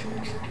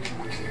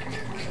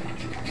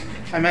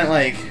 I meant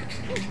like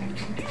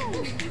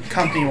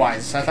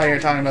company-wise. I thought you were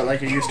talking about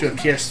like you're used to a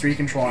PS3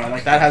 controller. I'm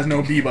like, that has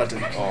no B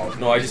button. Oh,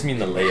 no, I just mean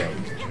the layout.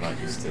 I'm not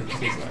used to it.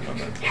 Please not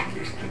that. Thank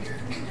you.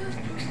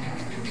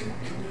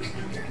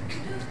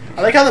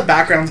 I like how the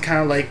background's kind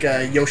of like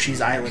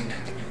Yoshi's Island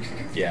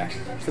Yeah.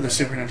 for the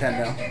Super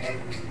Nintendo.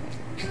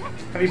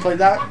 Have you played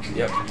that?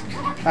 Yep.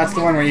 That's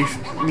the one where you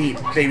meet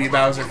Baby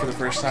Bowser for the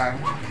first time.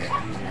 Okay.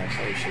 I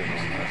probably should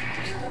have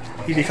known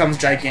that. He becomes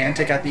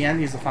gigantic at the end.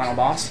 He's the final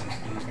boss.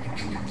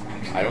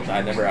 I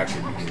never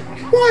actually beat it.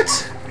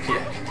 What?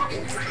 Yeah.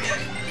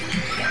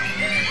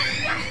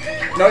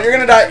 No, you're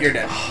gonna die. You're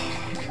dead.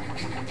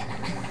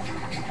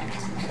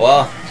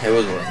 Well, it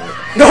was worth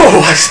it. No,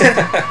 it wasn't.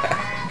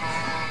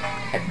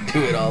 I'd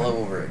do it all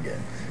over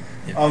again.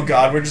 Oh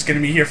god, we're just gonna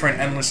be here for an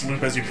endless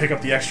loop as you pick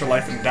up the extra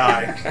life and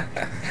die.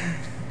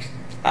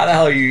 How the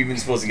hell are you even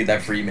supposed to get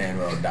that free man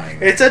without dying?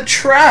 It's a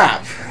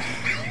trap.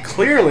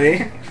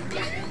 Clearly.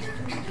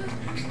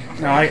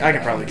 No, I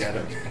could probably get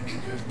it.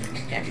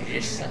 Yeah, you're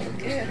just so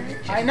good.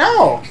 I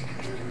know.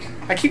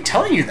 I keep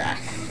telling you that.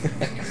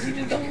 You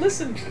just don't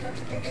listen.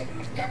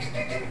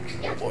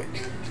 Oh boy.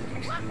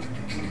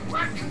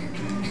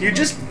 You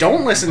just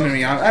don't listen to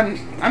me.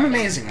 I'm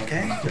amazing,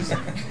 okay? Just,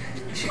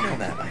 You should know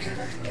that by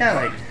now. yeah,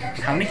 like,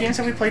 how many games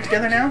have we played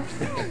together now?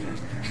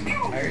 I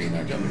already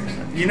not jumping in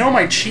that. You know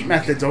my cheat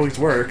methods always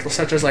work,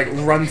 such as, like,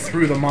 run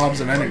through the mobs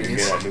of You're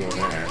enemies. good at doing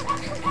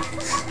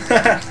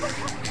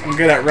that. I'm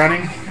good at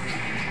running.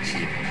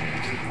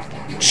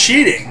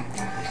 Cheating?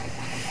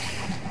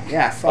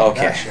 Yeah, fuck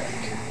that shit.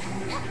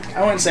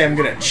 I wouldn't say I'm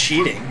good at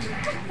cheating.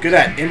 Good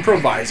at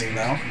improvising,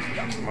 though.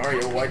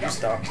 Mario, why'd you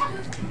stop?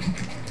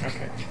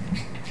 Okay.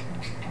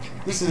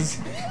 This is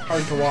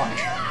hard to watch.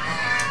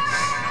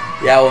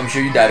 Yeah, well, I'm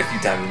sure you died a few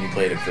times when you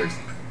played it first.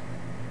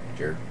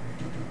 Jerk.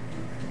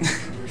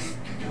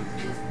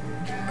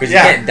 Because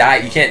Yeah. you can't die.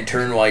 You can't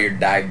turn while you're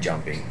dive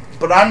jumping.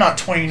 But I'm not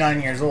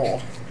 29 years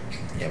old.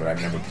 Yeah, but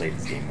I've never played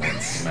this game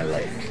once in my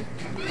life.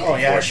 Oh,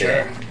 yeah, Before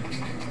sure. today.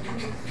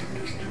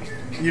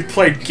 You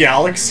played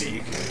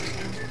Galaxy.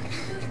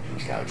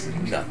 Galaxy,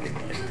 nothing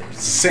like this.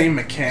 Same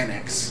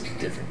mechanics.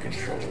 Different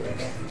controller.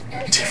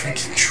 Different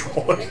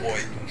controller.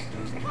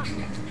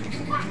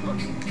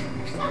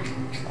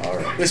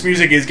 Alright. This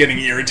music is getting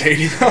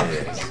irritating, though.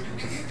 It is.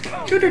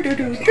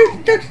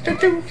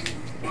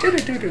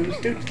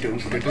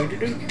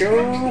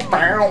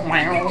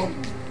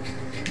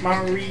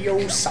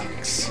 Mario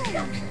sucks.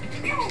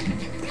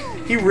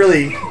 He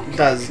really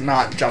does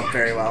not jump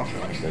very well.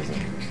 No, it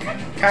doesn't.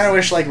 Kind of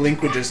wish like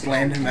Link would just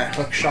land him that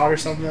hook shot or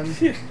something.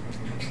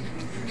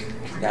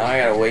 Now I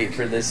gotta wait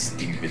for this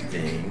stupid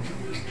thing.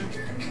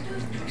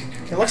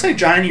 It looks like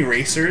giant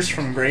erasers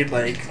from grade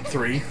like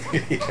 3.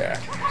 Yeah.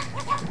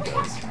 It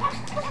does.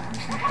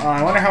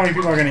 I wonder how many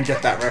people are gonna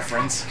get that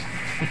reference.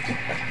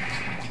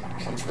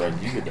 I'm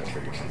surprised you get that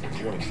figure.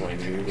 You're only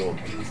 22 years old.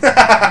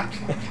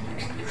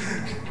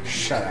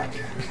 Shut up.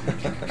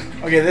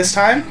 Okay, this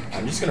time?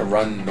 I'm just gonna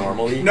run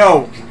normally.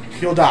 No,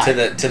 you'll die.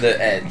 To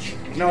the edge.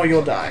 No,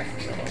 you'll die.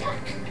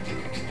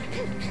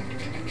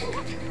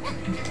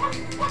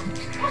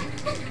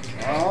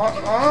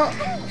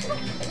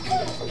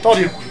 Told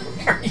you.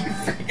 Are you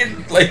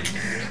freaking like?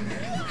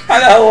 How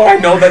the hell would I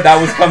know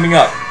that was coming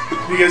up?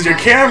 Because your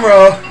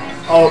camera.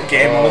 Oh,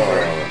 game over.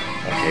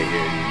 Okay,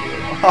 here you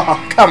do it.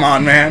 Oh, come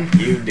on, man.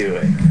 You do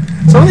it.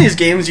 Some of these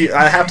games,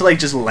 I have to like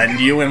just lend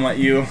you and let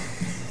you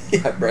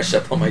Yeah, brush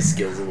up on my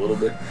skills a little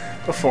bit.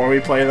 before we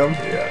play them.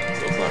 Yeah,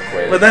 so it's not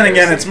quite. But then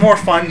again, it's more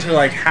fun to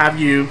like have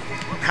you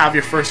have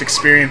your first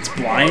experience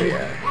blind. Oh,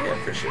 yeah,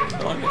 for sure.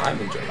 No, I'm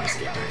enjoying this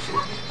game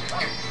actually.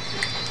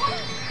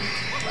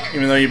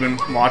 Even though you've been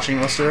watching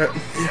most of it.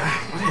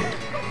 Yeah.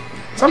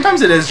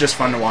 Sometimes it is just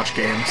fun to watch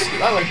games.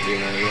 I like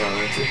doing that. You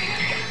know,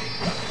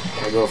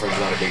 too. My girlfriend's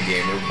not a big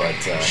gamer,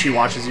 but She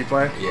watches you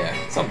play. yeah,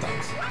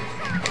 sometimes.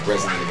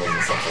 Resident Evil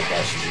and stuff like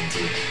that she's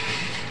into.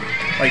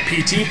 Like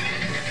PT.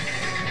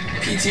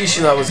 PT,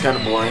 she thought was kind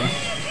of boring.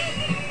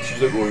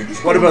 She's like, well, you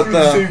just What go about through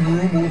the- same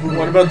room over and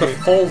What over about the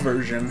again. full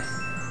version?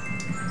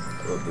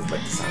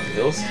 Like the Silent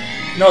Hills?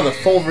 No, the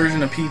full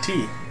version of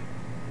PT.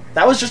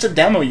 That was just a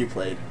demo you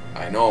played.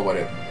 I know, but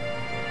it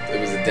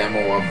was a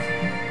demo of.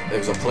 It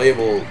was a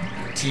playable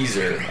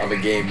teaser of a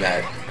game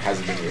that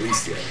hasn't been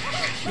released yet.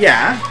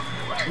 Yeah.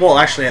 Well,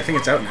 actually, I think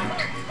it's out now.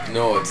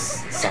 No, it's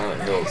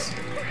Silent Hills.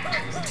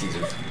 It's a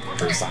teaser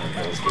for a Silent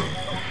Hills game.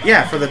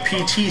 Yeah, for the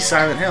PT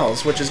Silent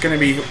Hills, which is going to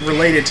be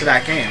related to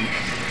that game.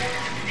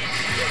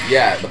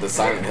 Yeah, but the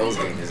Silent Hills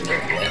game isn't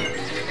out yet.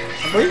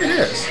 I believe it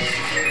is.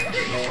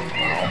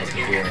 I almost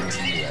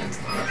guarantee that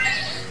it's not.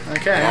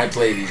 And I Okay.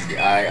 play these.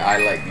 I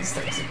like these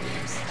types of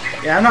games.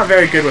 Yeah, I'm not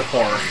very good with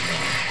horror.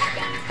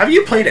 Have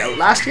you played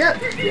Outlast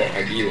yet? Yeah,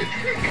 I beat it.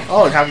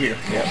 Oh, have you?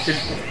 Yeah. Did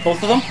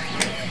both of them?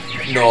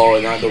 No,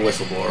 not the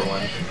Whistleblower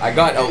one. I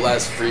got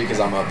Outlast free because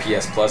I'm a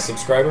PS Plus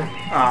subscriber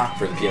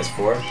for the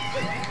PS4.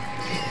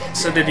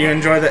 So did you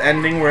enjoy the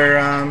ending where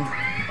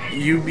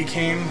you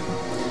became...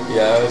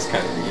 Yeah, it was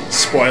kind of neat.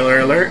 Spoiler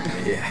alert.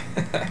 Yeah.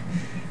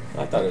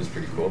 I thought it was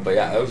pretty cool, but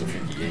yeah, that was a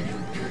freaky game.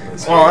 It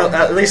was Well, fun.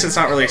 at least it's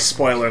not really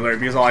spoiler alert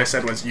because all I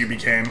said was you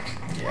became.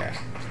 Yeah.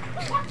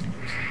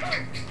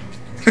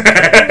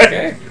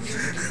 Okay.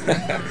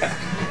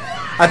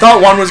 I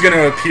thought one was going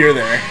to appear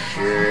there.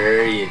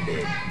 Sure you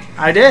did.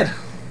 I did.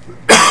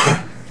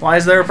 Why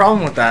is there a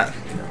problem with that?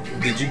 No.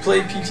 Did you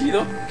play PT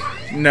though?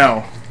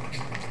 No.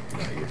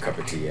 Not your cup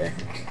of tea, eh?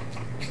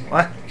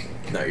 What?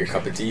 Not your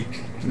cup of tea?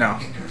 No.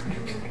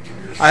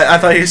 I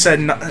thought you said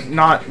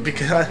not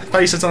because I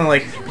thought you said something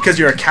like because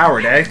you're a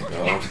coward, eh?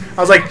 No. I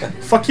was like,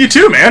 fuck you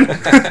too, man.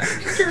 That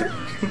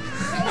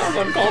was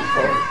uncalled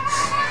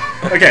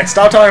for. Okay,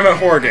 stop talking about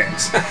horror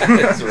games.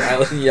 It's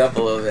riling you up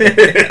a little bit.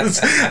 It is.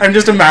 I'm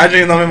just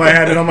imagining them in my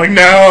head, and I'm like,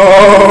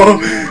 no,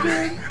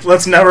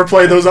 let's never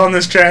play those on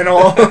this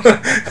channel.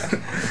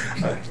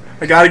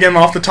 I gotta get him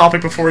off the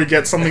topic before he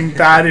gets something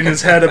bad in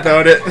his head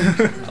about it.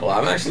 Well,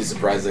 I'm actually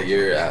surprised that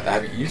you're.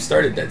 You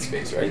started Dead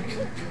Space, right?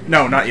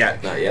 No, not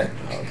yet. Not yet.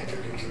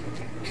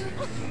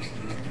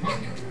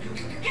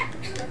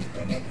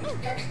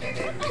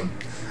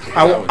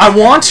 Oh, okay. I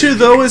want to,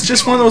 though. It's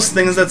just one of those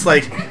things that's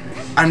like,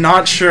 I'm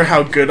not sure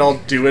how good I'll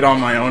do it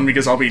on my own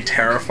because I'll be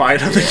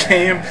terrified of the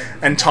game,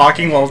 and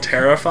talking while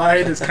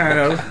terrified is kind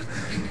of.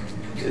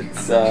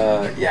 It's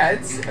yeah, I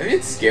mean,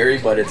 it's scary,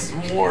 but it's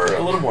a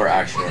little more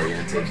action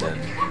oriented than.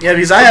 Yeah,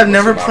 because I have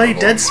never played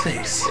Dead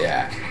Space.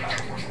 Yeah.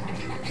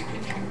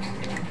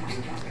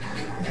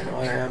 You know,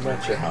 I'm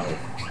not sure how.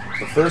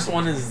 The first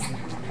one is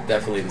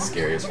definitely the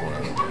scariest one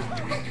of them.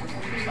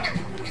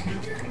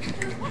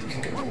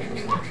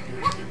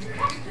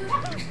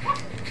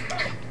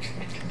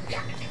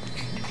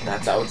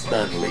 That's how it's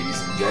done, ladies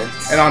and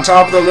gents. And on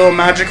top of the little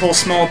magical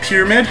small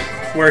pyramid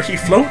where he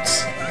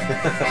floats,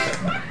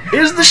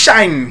 is the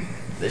shine.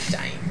 The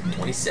shine.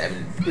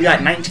 27. We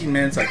got 19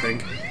 minutes, I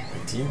think.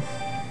 19?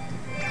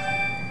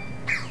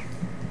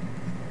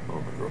 Oh,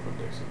 my girlfriend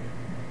texted me.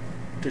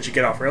 Did you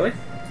get off early?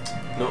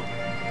 Nope.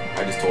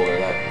 I just told her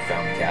that we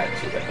found the cat.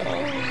 She was like,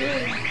 oh,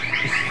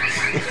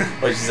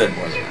 good. Well, she said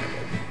more than that.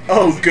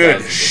 Oh,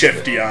 good.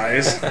 Shifty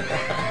eyes.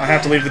 I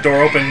have to leave the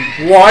door open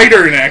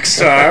wider next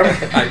time.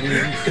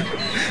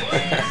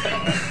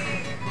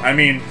 I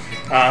mean,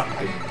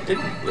 I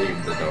didn't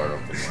leave the door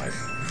open wide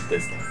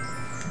this time.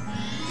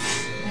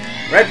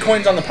 Red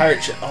coins on the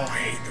pirate ship. Oh, I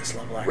hate this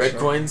level, actually. Red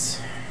coins?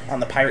 On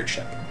the pirate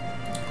ship.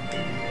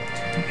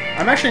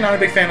 I'm actually not a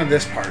big fan of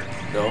this part.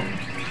 No?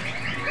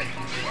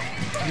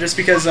 Just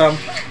because,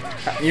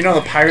 you know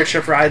the pirate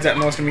ship rides at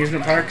most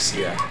amusement parks?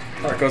 Yeah.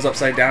 Where it goes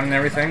upside down and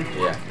everything?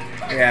 Yeah.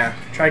 Yeah.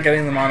 Try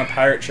getting them on a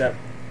pirate ship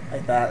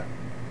like that.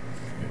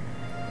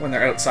 When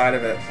they're outside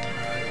of it.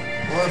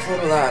 Well, have fun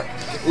with that.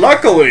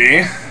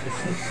 Luckily,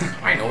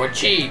 I know a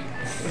cheat.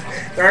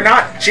 they're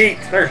not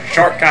cheats, they're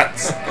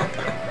shortcuts.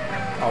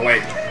 Oh,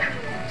 wait.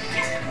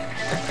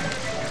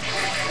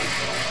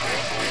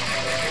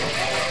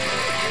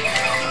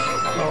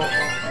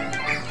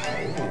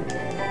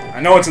 I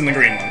know it's in the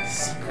green one.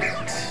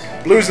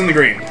 Blue's in the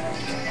green. Blue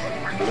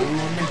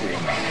and the green.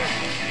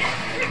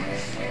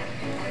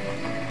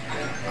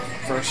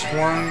 First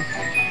one.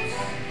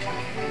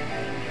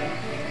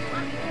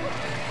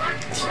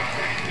 It's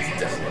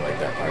definitely like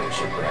that pirate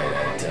ship ride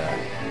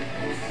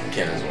at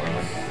Kenner's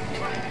Wonderland.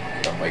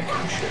 The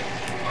Viking ship.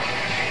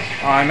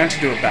 Oh, I meant to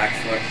do a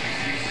backflip.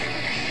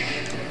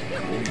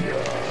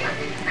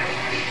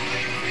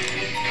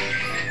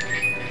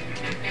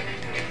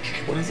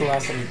 When is the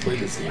last time you played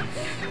this game?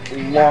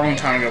 Long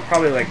time ago,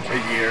 probably like a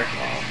year.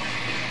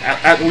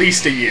 At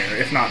least a year,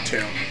 if not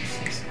two.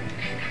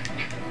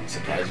 I'm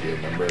surprised you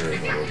remember the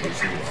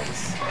location of all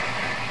this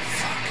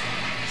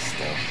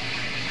stuff.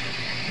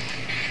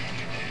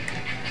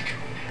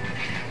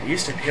 I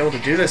used to be able to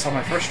do this on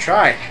my first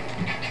try.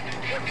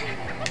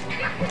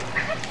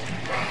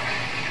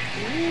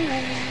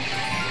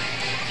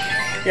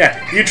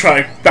 Yeah, you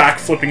try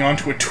backflipping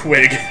onto a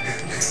twig.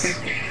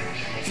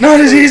 It's not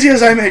as easy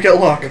as I make it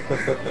look.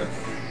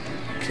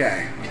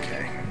 Okay,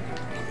 okay.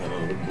 I don't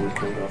know, the board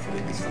going off in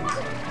the distance.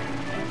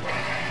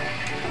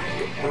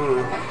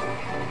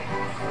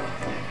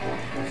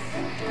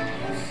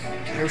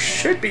 There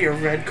should be a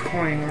red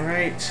coin,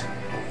 right?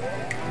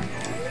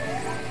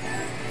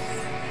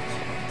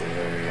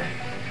 There.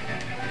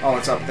 Oh,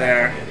 it's up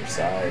there. On the other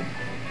side.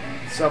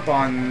 It's up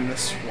on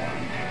this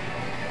one.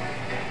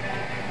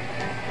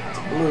 It's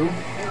blue.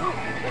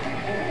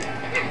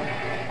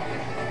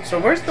 So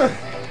where's the...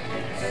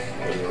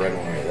 There's a red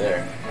one right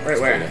there. Right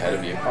It's where? right ahead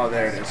of you. Oh,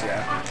 there it is,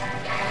 yeah.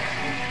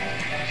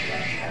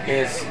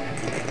 Yes.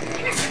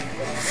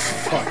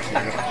 Fuck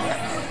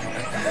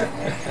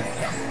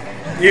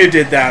you. You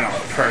did that on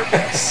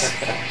purpose.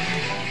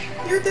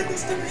 You did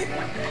this to me.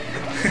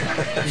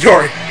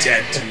 You're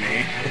dead to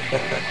me.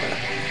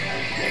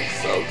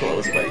 So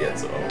close, but yet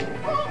so.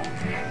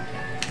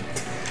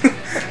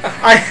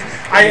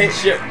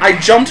 I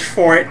jumped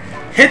for it,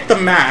 hit the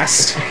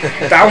mast,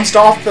 bounced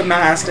off the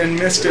mast, and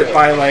missed it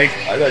by like...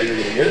 I thought you were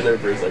gonna get it there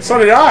for a second. So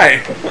did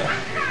I.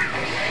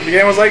 The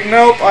game was like,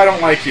 nope, I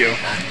don't like you.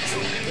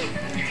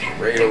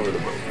 Right over the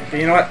boat. But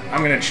you know what?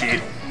 I'm gonna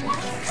cheat.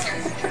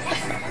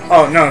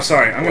 Oh no,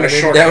 sorry. I'm gonna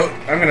shortcut.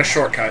 I'm gonna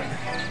shortcut.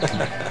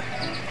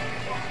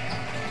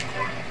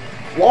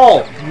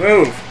 Wall,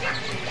 move.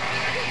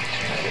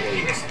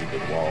 Oh,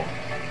 stupid wall.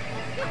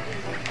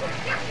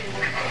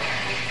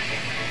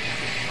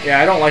 Yeah,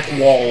 I don't like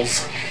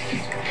walls.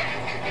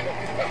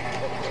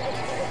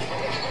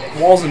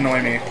 Walls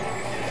annoy me.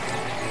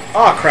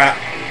 Oh crap.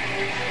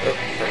 Oh,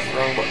 press the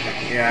wrong button.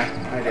 Yeah,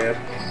 I did.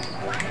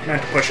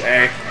 Meant to push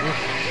A.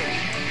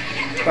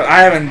 But I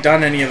haven't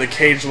done any of the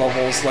cage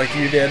levels like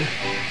you did.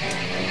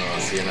 Oh,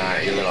 so you're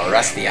a little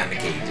rusty on the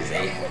cages,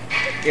 eh?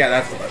 Yeah,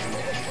 that's the button.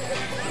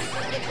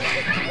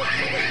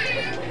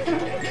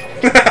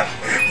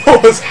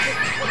 What was...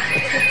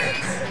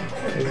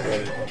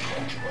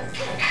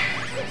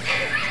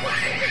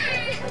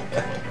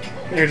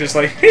 You're just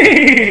like,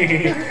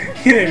 they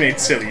made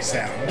silly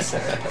sounds.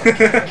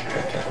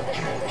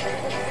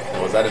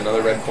 Was that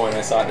another red coin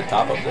I saw at the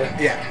top up there?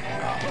 Yeah.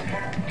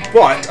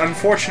 But,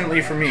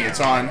 unfortunately for me, it's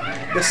on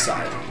this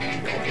side.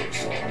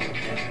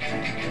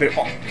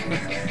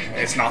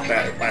 It's not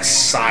the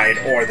west side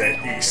or the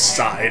east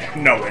side.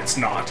 No, it's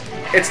not.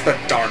 It's the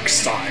dark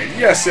side.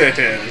 Yes, it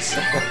is.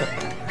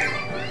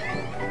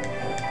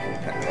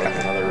 There's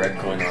another red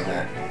coin on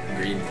that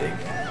green thing.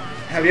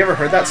 Have you ever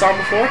heard that song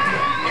before?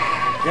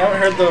 You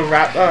haven't heard the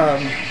rap,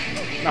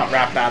 not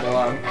rap battle,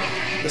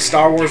 the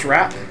Star Wars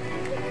rap?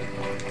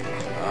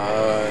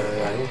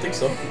 I don't think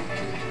so.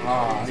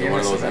 Is it one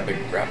of those epic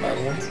rap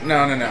battle ones?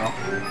 No.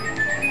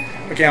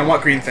 Okay, on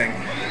what green thing?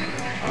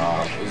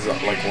 It was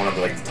like one of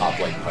the top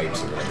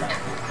pipes or whatever.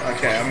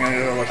 Okay, I'm gonna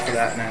go look for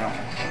that now.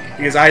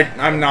 Because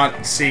I'm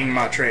not seeing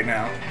much right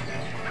now.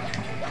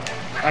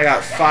 I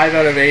got 5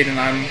 out of 8 and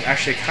I'm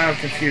actually kind of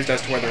confused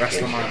as to where the rest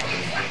of them are.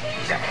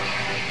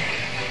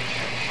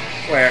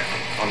 Where?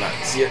 On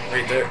that, see it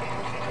right there?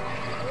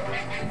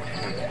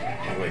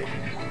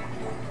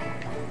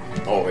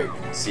 Oh wait,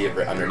 see it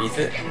right underneath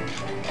it?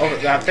 Over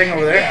that thing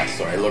over there? Yeah,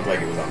 sorry, it looked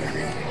like it was on the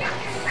green thing.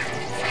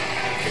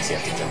 I guess you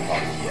have to jump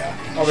on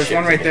the, oh, there's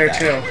one right there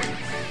too.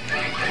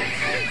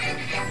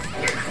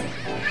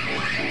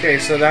 Okay,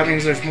 so that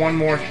means there's one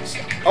more.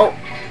 Oh!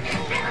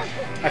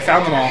 I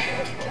found them all.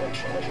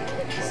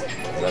 Is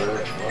that a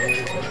red one?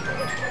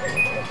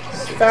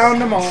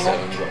 Found them all.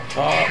 7's up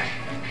top.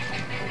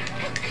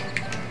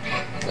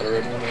 Is that a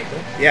red one right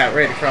there? Yeah,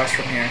 right across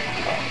from here.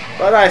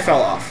 But I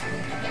fell off.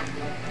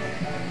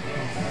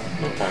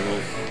 No time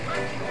to...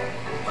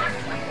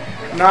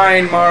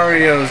 9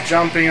 Marios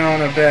jumping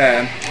on a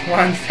bed.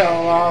 One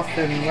fell off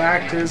and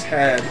whacked his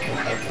head.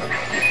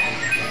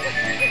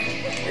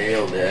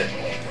 Nailed it.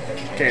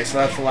 Okay, so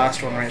that's the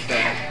last one right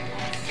there.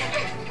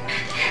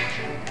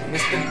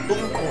 Missed the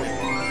blue coin.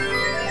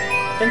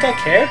 Think I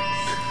care?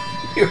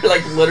 You were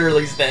like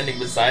literally standing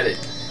beside it.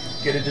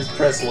 Could have just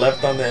pressed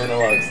left on the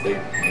analog stick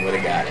and would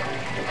have got it.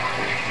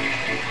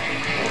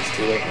 Oh, it's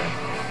too late now.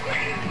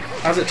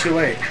 How's it too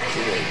late?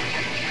 Too late.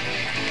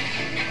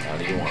 How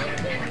do you want it?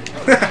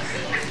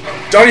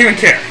 Don't even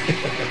care.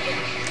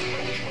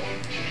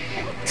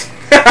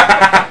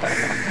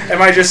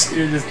 Am I just...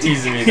 You're just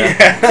teasing me now.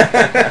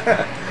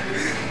 Yeah.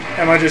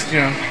 Am I just,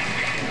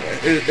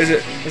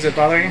 is it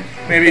bothering you?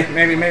 Maybe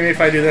if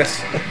I do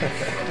this.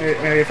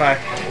 Maybe if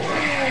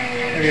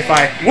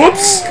I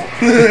whoops.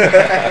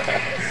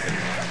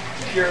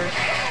 You're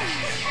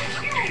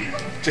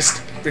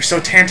just, they're so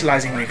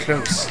tantalizingly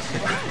close.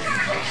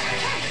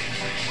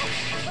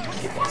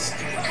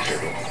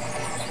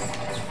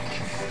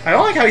 I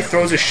don't like how he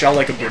throws his shell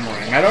like a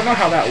boomerang. I don't know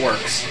how that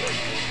works.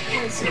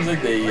 It seems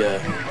like they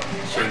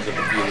changed up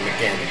a few of the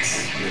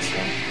mechanics in this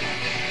one.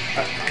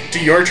 Do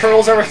your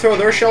turtles ever throw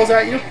their shells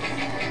at you?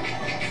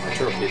 My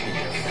turtle bit me the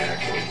other day,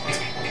 actually.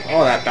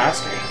 Oh, that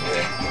bastard.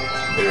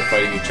 Yeah. They were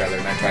fighting each other,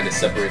 and I tried to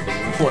separate them.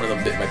 One of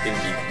them bit my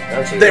pinky.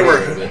 Actually,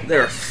 They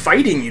were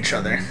fighting each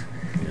other.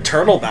 Yeah.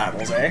 Turtle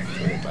battles, eh?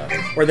 Turtle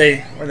battles. Were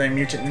they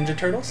Mutant Ninja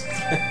Turtles?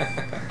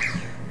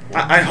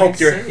 I hope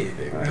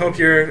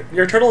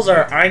your turtles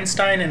are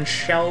Einstein and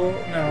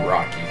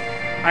Rocky.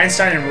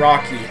 Einstein and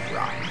Rocky.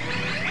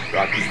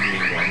 Rocky's the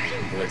mean one.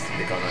 He likes to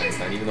pick on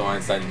Einstein. Even though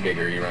Einstein's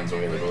bigger, he runs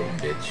away like a little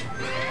bitch.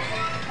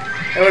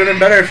 It would have been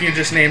better if you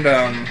just named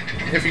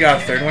if you got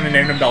a third one and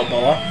named him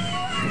Balboa.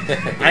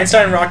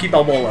 Einstein, Rocky,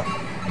 Balboa.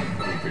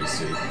 That'd be pretty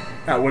sweet.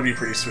 That would be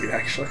pretty sweet,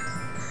 actually.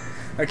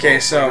 Okay, My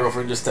so...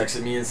 girlfriend just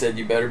texted me and said,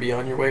 you better be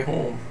on your way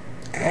home.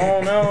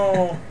 Oh,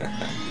 no.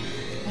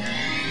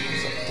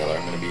 So tell her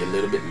I'm going to be a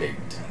little bit late.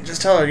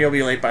 Just tell her you'll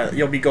be late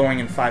you'll be going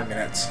in 5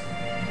 minutes.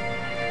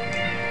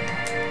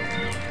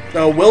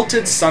 The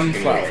wilted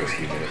sunflower. For a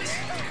few minutes.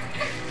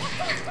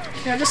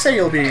 Yeah, just say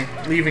you'll be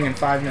leaving in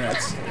 5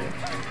 minutes.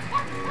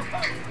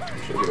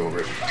 She'll get over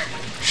it.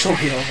 She'll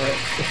be over it.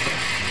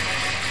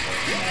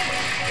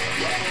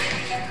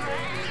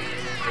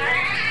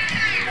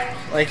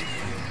 Like,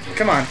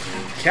 come on.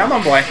 Come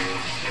on, boy.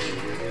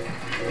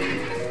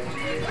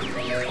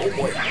 Oh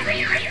boy.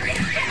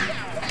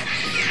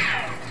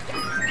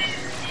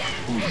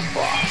 Who's the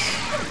boss?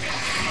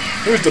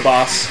 Who's the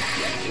boss?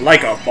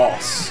 Like a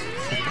boss.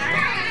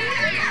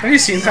 Have you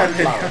seen that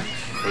video?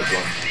 Which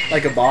one?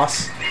 Like a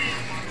boss?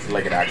 Is it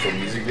like an actual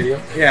music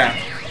video? Yeah.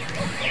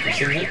 Who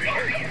sings it?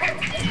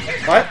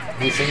 What?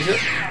 Who sings it?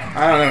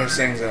 I don't know who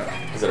sings it.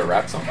 Is it a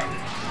rap song?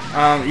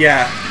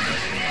 Yeah.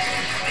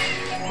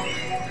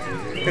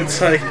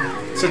 It's like,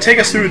 so take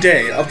us through a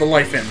day of the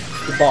life in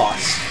the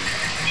boss.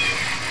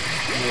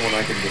 The only one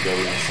I can think of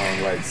is a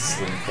song by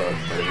Slim Thug,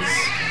 but it was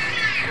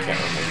can't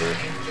remember.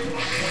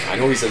 I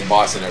know he says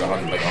boss in it like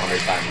 100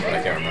 times, but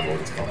I can't remember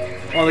what it's called.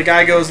 Well, the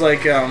guy goes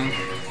like,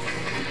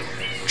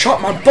 chop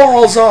my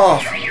balls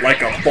off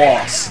like a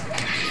boss.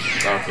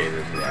 Okay,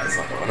 then, yeah, that's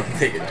not the one I'm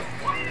thinking of.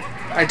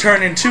 I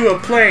turn into a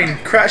plane,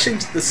 crash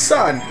into the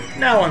sun.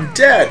 Now I'm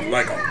dead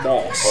like a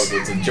boss. Oh, so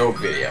it's a joke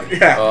video.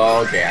 Yeah.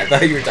 Oh, okay. I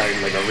thought you were talking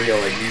like a real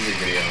like music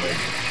video. Like.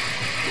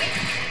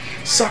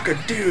 Suck a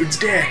dude's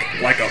dick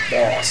like a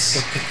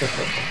boss.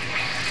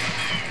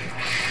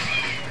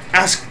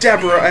 Ask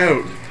Deborah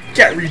out.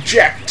 Get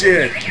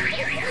rejected.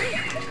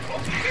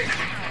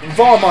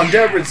 Vom on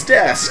Deborah's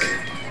desk.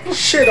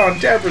 Shit on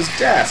Deborah's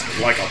desk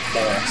like a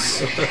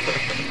boss.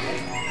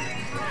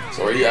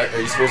 So are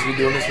you supposed to be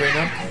doing this right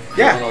now?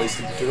 Yeah. Doing all these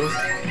stupid turtles?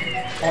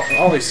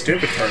 All these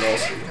stupid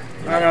turtles.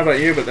 I don't know about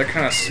you, but they're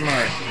kind of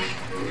smart.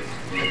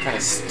 They're kind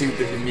of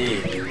stupid to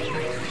me.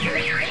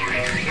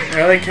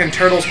 Really? Can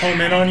turtles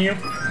home in on you?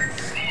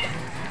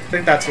 I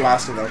think that's the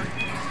last of them.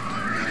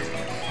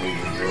 We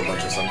grow a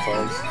bunch of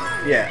sunflowers.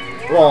 Yeah.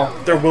 Well,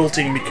 they're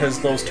wilting because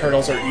those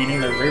turtles are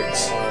eating their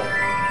roots.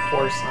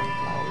 Poor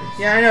sunflowers.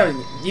 Yeah, I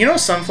know. You know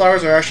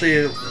sunflowers are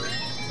actually,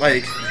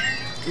 like,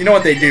 you know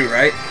what they do,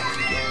 right?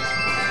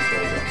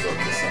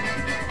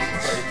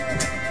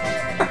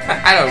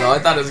 I don't know. I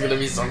thought it was gonna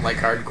be some like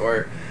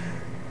hardcore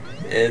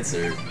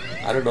answer.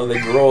 I don't know. They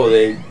grow.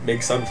 They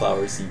make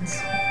sunflower seeds.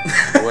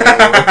 What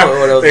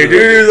else They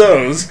do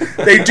those.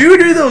 They do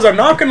those. I'm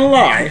not gonna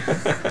lie.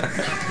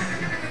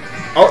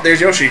 Oh,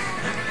 there's Yoshi.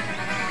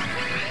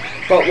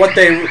 But what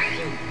they,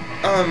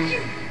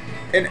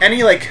 in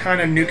any like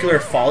kind of nuclear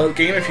fallout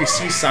game, if you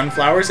see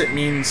sunflowers, it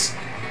means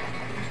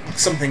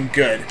something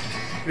good,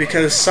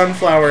 because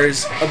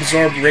sunflowers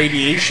absorb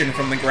radiation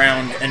from the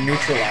ground and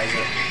neutralize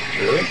it.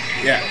 Really?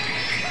 Yeah.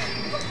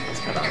 That's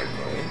kind of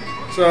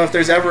hardcore. So if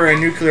there's ever a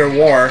nuclear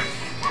war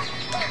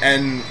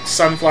and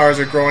sunflowers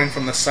are growing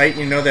from the site,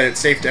 you know that it's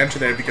safe to enter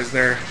there because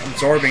they're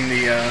absorbing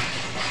the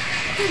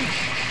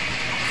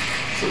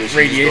so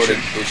radiation.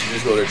 They should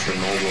just go to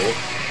Chernobyl,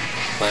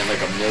 plant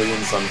like 1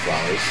 million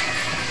sunflowers.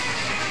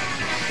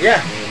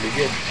 Yeah. And it'll be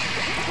good.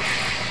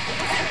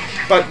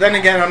 But then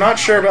again, I'm not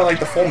sure about like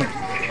the full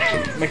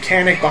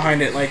mechanic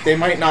behind it. Like they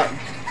might not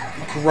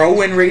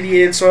grow in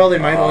radiated soil. They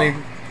might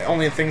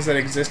only things that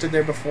existed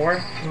there before.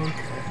 Okay.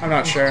 I'm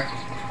not sure.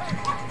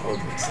 That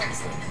would make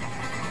sense then.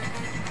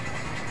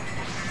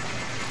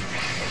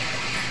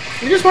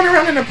 You just went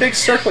around in a big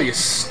circle, you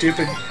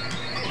stupid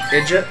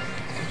idiot.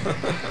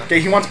 Okay,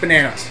 he wants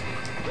bananas,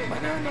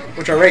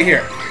 which are right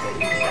here.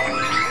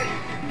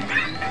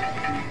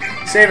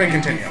 Save and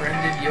continue.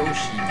 Befriended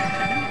Yoshi.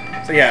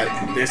 So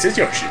yeah, this is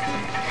Yoshi.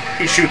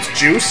 He shoots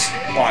juice.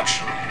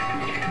 Watch.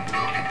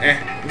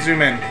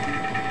 Zoom in.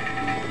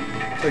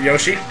 So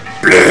Yoshi.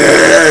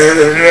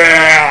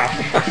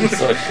 I'm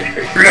so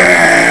sure.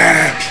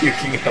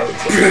 Puking out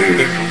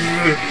something.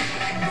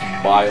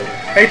 Bile.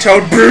 Hey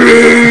Toad.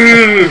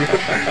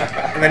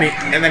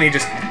 and then he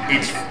just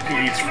eats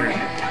fruit.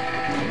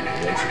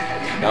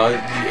 Now,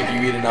 if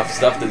you eat enough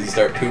stuff, does he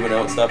start pooping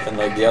out stuff in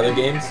like the other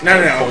games? No.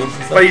 Like coins and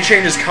stuff? But he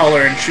changes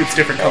color and shoots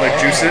different colored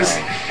juices.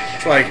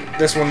 So like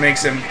this one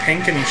makes him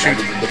pink and he Now,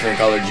 shoots. do the different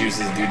colored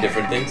juices do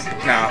different things?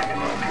 No.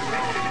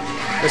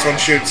 This one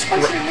shoots.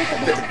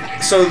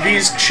 So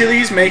these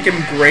chilies make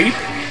him grape.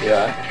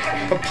 Yeah.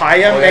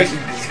 Papaya make.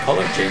 His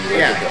color changes. Like,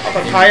 Yeah.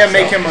 Papaya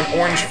make him an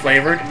orange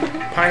flavored.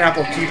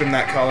 Pineapple keep him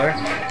that color.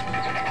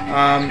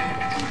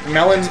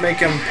 Melons make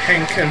him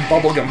pink and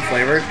bubblegum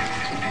flavored.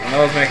 And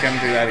those make him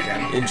do that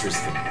again.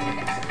 Interesting.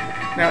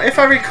 Now, if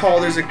I recall,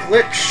 there's a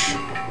glitch.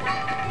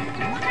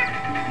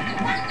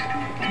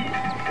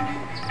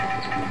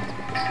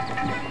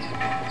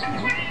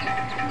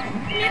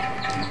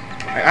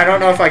 I don't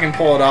know if I can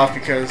pull it off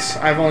because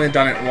I've only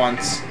done it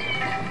once.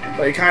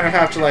 But you kind of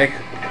have to, like,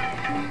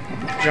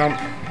 jump.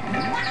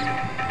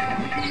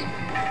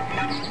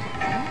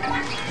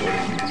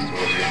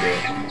 What do you do?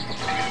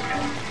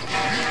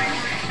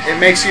 It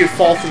makes you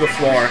fall through the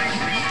floor.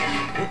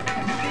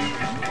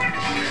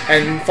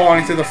 And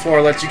falling through the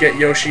floor lets you get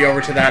Yoshi over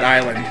to that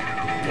island.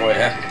 Oh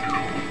yeah?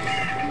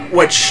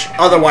 Which,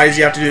 otherwise,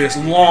 you have to do this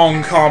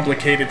long,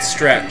 complicated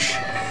stretch.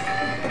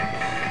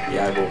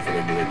 Yeah, I vote for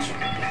the glitch.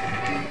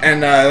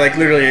 And, like,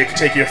 literally, it could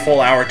take you a full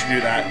hour to do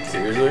that.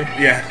 Seriously?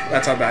 Yeah,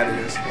 that's how bad it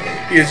is.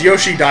 Because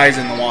Yoshi dies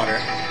in the water.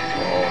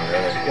 Oh,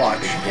 really?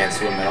 Watch. You can't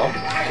swim at all?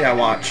 Yeah,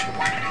 watch.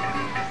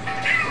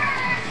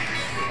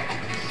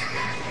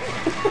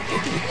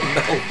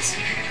 Nice.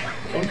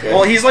 Okay.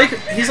 Well, he's like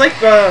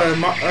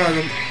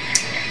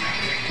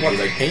What,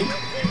 like paint?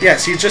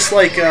 yes, he's just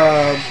like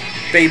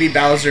Baby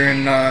Bowser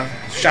in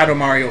Shadow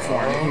Mario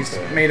form. Oh, He's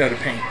okay. made out of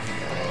paint.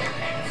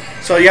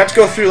 So you have to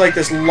go through like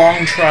this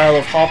long trial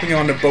of hopping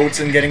onto boats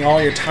and getting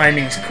all your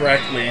timings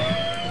correctly.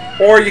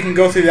 Or you can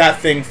go through that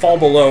thing, fall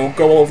below,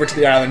 go over to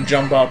the island,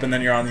 jump up, and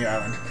then you're on the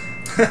island.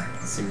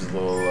 Seems a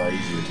little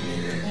easier to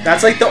me than...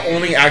 That's like the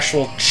only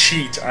actual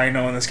cheat I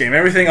know in this game.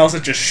 Everything else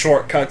is just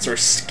shortcuts or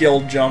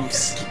skill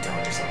jumps. Keep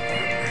telling yourself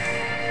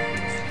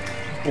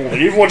that.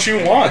 Believe what you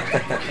want.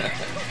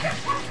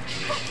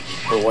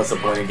 But what's the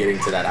point of getting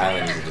to that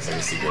island? Is it just like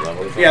a secret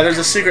level? Or something? Yeah, there's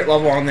a secret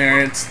level on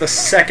there. It's the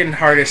second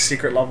hardest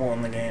secret level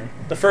in the game.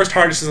 The first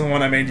hardest is the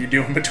one I made you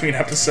do in between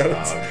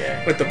episodes. Oh,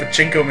 okay. With the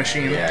pachinko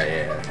machine. Yeah.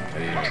 I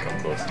didn't even come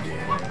close to doing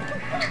it.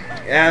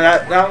 Yeah,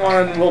 that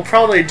one we'll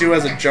probably do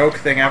as a joke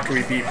thing after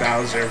we beat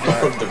Bowser,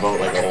 but Devote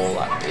like a whole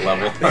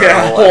level.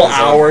 yeah, a whole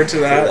hour to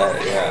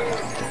that. Yeah.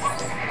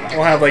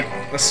 We'll have like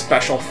a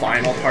special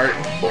final part.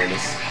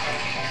 Bonus.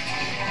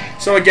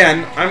 So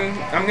again,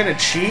 I'm gonna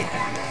cheat.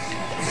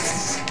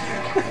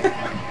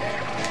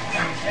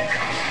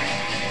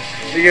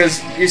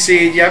 Because you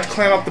see, you have to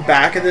climb up the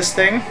back of this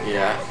thing.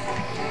 Yeah.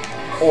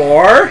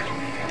 Or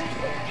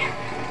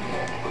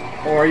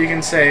you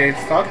can say,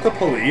 fuck the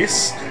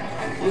police.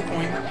 Blue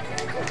point.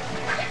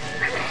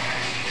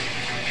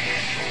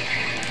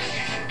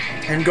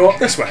 And go up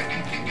this way.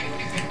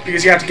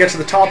 Because you have to get to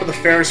the top of the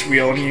Ferris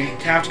wheel and you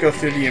have to go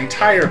through the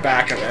entire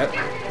back of it.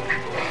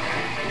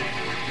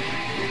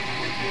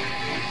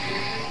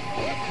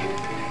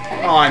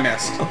 Oh, I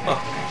missed.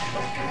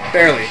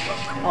 Barely.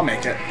 I'll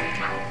make it.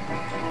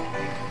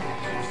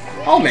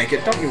 I'll make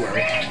it, don't you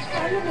worry.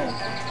 I don't know.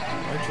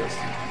 I trust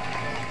you.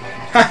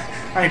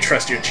 I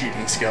trust your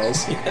cheating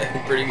skills. Yeah,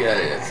 I'm pretty good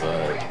at it, so...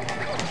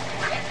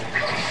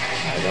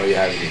 I know you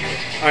have it in you.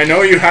 I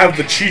know you have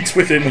the cheats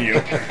within you.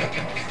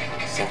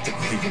 Just have to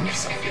believe in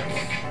yourself, young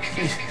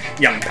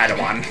one. Young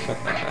Padawan.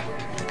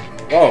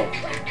 Whoa.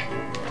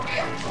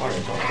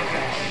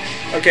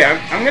 Okay,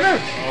 I'm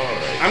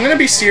gonna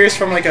be serious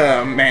from like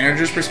a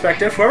manager's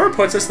perspective. Whoever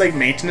puts this like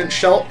maintenance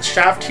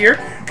shaft here,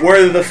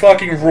 where the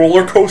fucking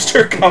roller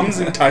coaster comes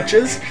and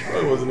touches,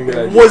 That wasn't a good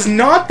idea. was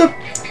not the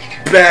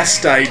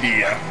best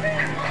idea.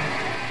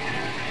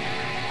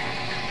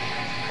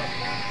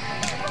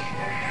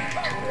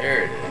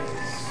 There it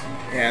is.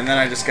 Yeah, and then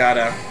I just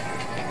gotta.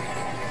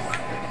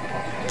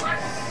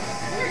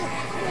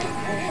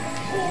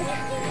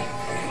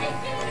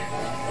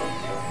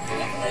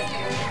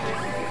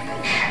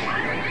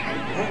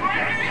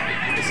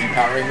 Is he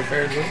powering the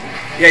Ferris wheel?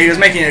 Yeah, he was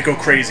making it go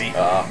crazy.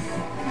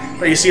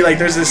 But you see, like,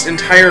 there's this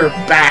entire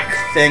back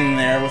thing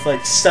there with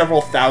like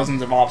several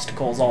thousands of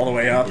obstacles all the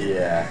way up.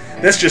 Yeah.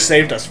 This just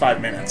saved us 5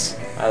 minutes.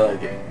 I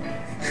like it.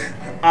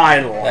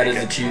 I like That is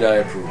a it. cheat I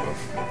approve of.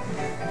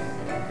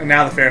 And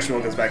now the Ferris wheel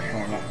goes back to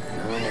normal.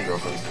 Oh, my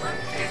girlfriend's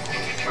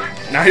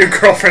Now your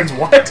girlfriend's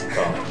what?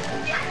 gone.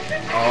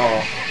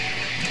 Oh.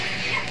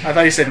 I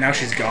thought you said now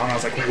she's gone. I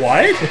was like,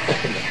 what?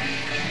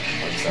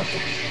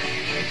 Unacceptable.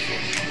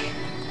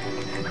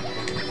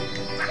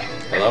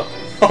 Hello?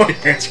 Oh,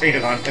 you're answering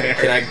it on there.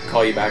 Can I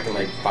call you back in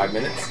like 5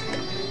 minutes?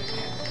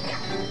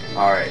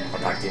 Alright, I'll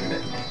talk to you in a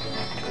minute.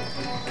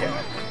 Okay.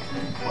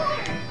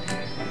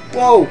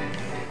 Whoa!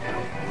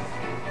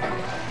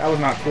 That was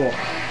not cool.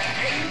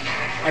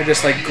 I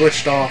just like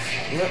glitched off.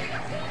 Yep.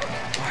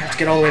 Oh, I have to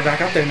get all the way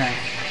back up there now.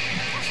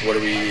 So what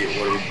are we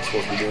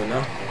supposed to be doing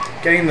now?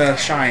 Getting the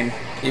shine.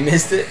 You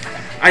missed it?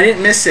 I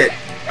didn't miss it.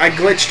 I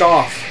glitched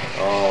off.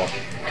 Oh.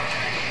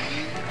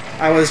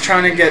 I was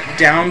trying to get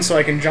down so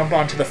I can jump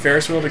onto the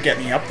Ferris wheel to get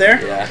me up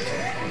there. Yeah.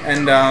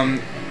 And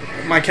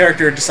my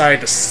character decided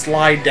to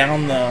slide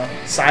down the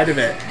side of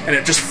it, and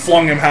it just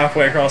flung him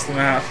halfway across the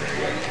map.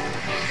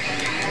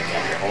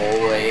 All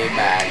the way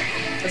back.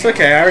 It's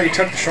okay, I already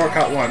took the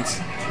shortcut once.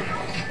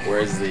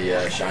 Where's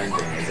the shine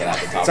thing? Is it at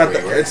the top It's, at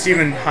where you were? it's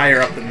even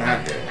higher up than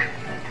that.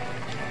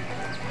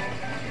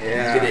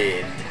 Yeah.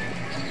 Good.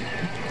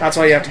 That's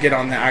why you have to get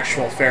on the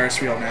actual Ferris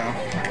wheel now.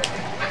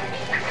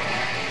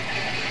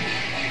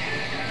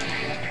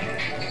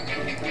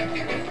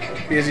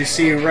 Because you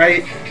see,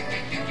 right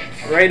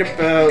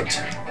about...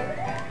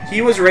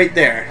 He was right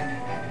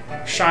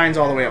there. Shine's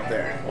all the way up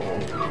there. Oh.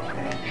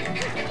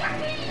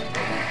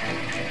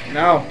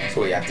 No.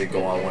 So we have to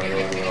go on one of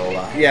those little...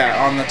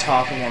 Yeah, on the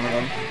top of one of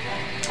them.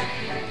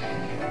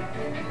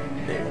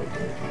 Nailed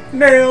it.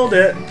 Nailed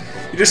it!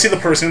 You just see the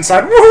person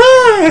inside.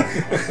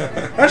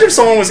 Imagine if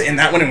someone was in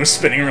that when it was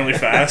spinning really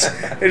fast.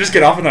 They just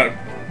get off and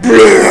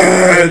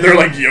they're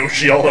like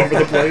Yoshi all over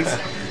the place.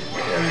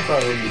 Yeah, we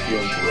probably wouldn't be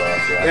feeling too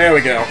rough. Yeah. There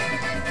we go.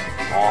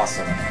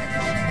 Awesome.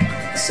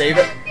 Save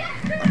it.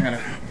 I'm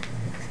gonna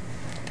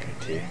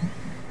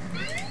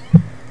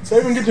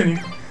save and continue.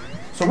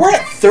 So we're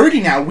at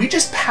 30 now. We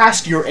just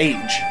passed your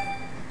age.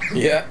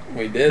 Yeah,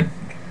 we did. I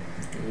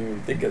didn't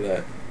even think of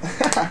that.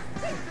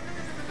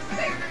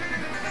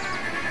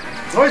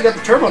 It's always got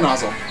the turbo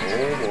nozzle.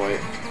 Oh boy.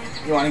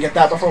 You want to get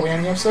that before we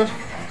end the episode?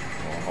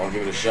 Well, I'll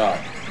give it a shot.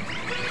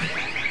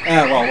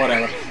 Well,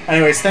 whatever.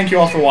 Anyways, thank you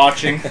all for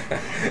watching.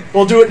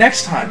 We'll do it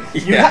next time.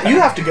 You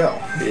have to go.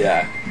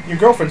 Yeah. Your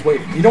girlfriend's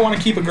waiting. You don't want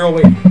to keep a girl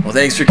waiting. Well,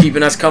 thanks for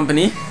keeping us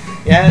company.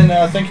 Yeah,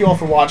 and thank you all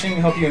for watching.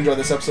 We hope you enjoyed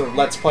this episode of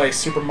Let's Play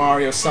Super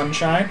Mario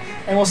Sunshine.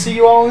 And we'll see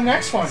you all in the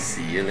next one.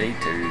 See you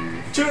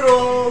later.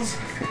 Toodles!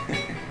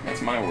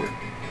 That's my word.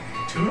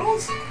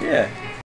 Toodles? Yeah.